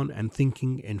 working on, and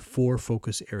thinking in 4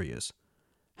 focus areas: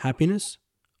 happiness,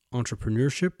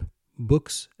 entrepreneurship,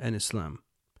 books, and Islam.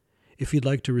 If you'd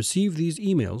like to receive these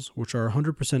emails, which are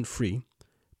 100% free,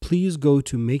 please go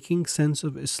to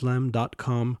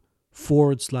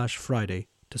makingsenseofislam.com/Friday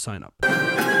to sign up.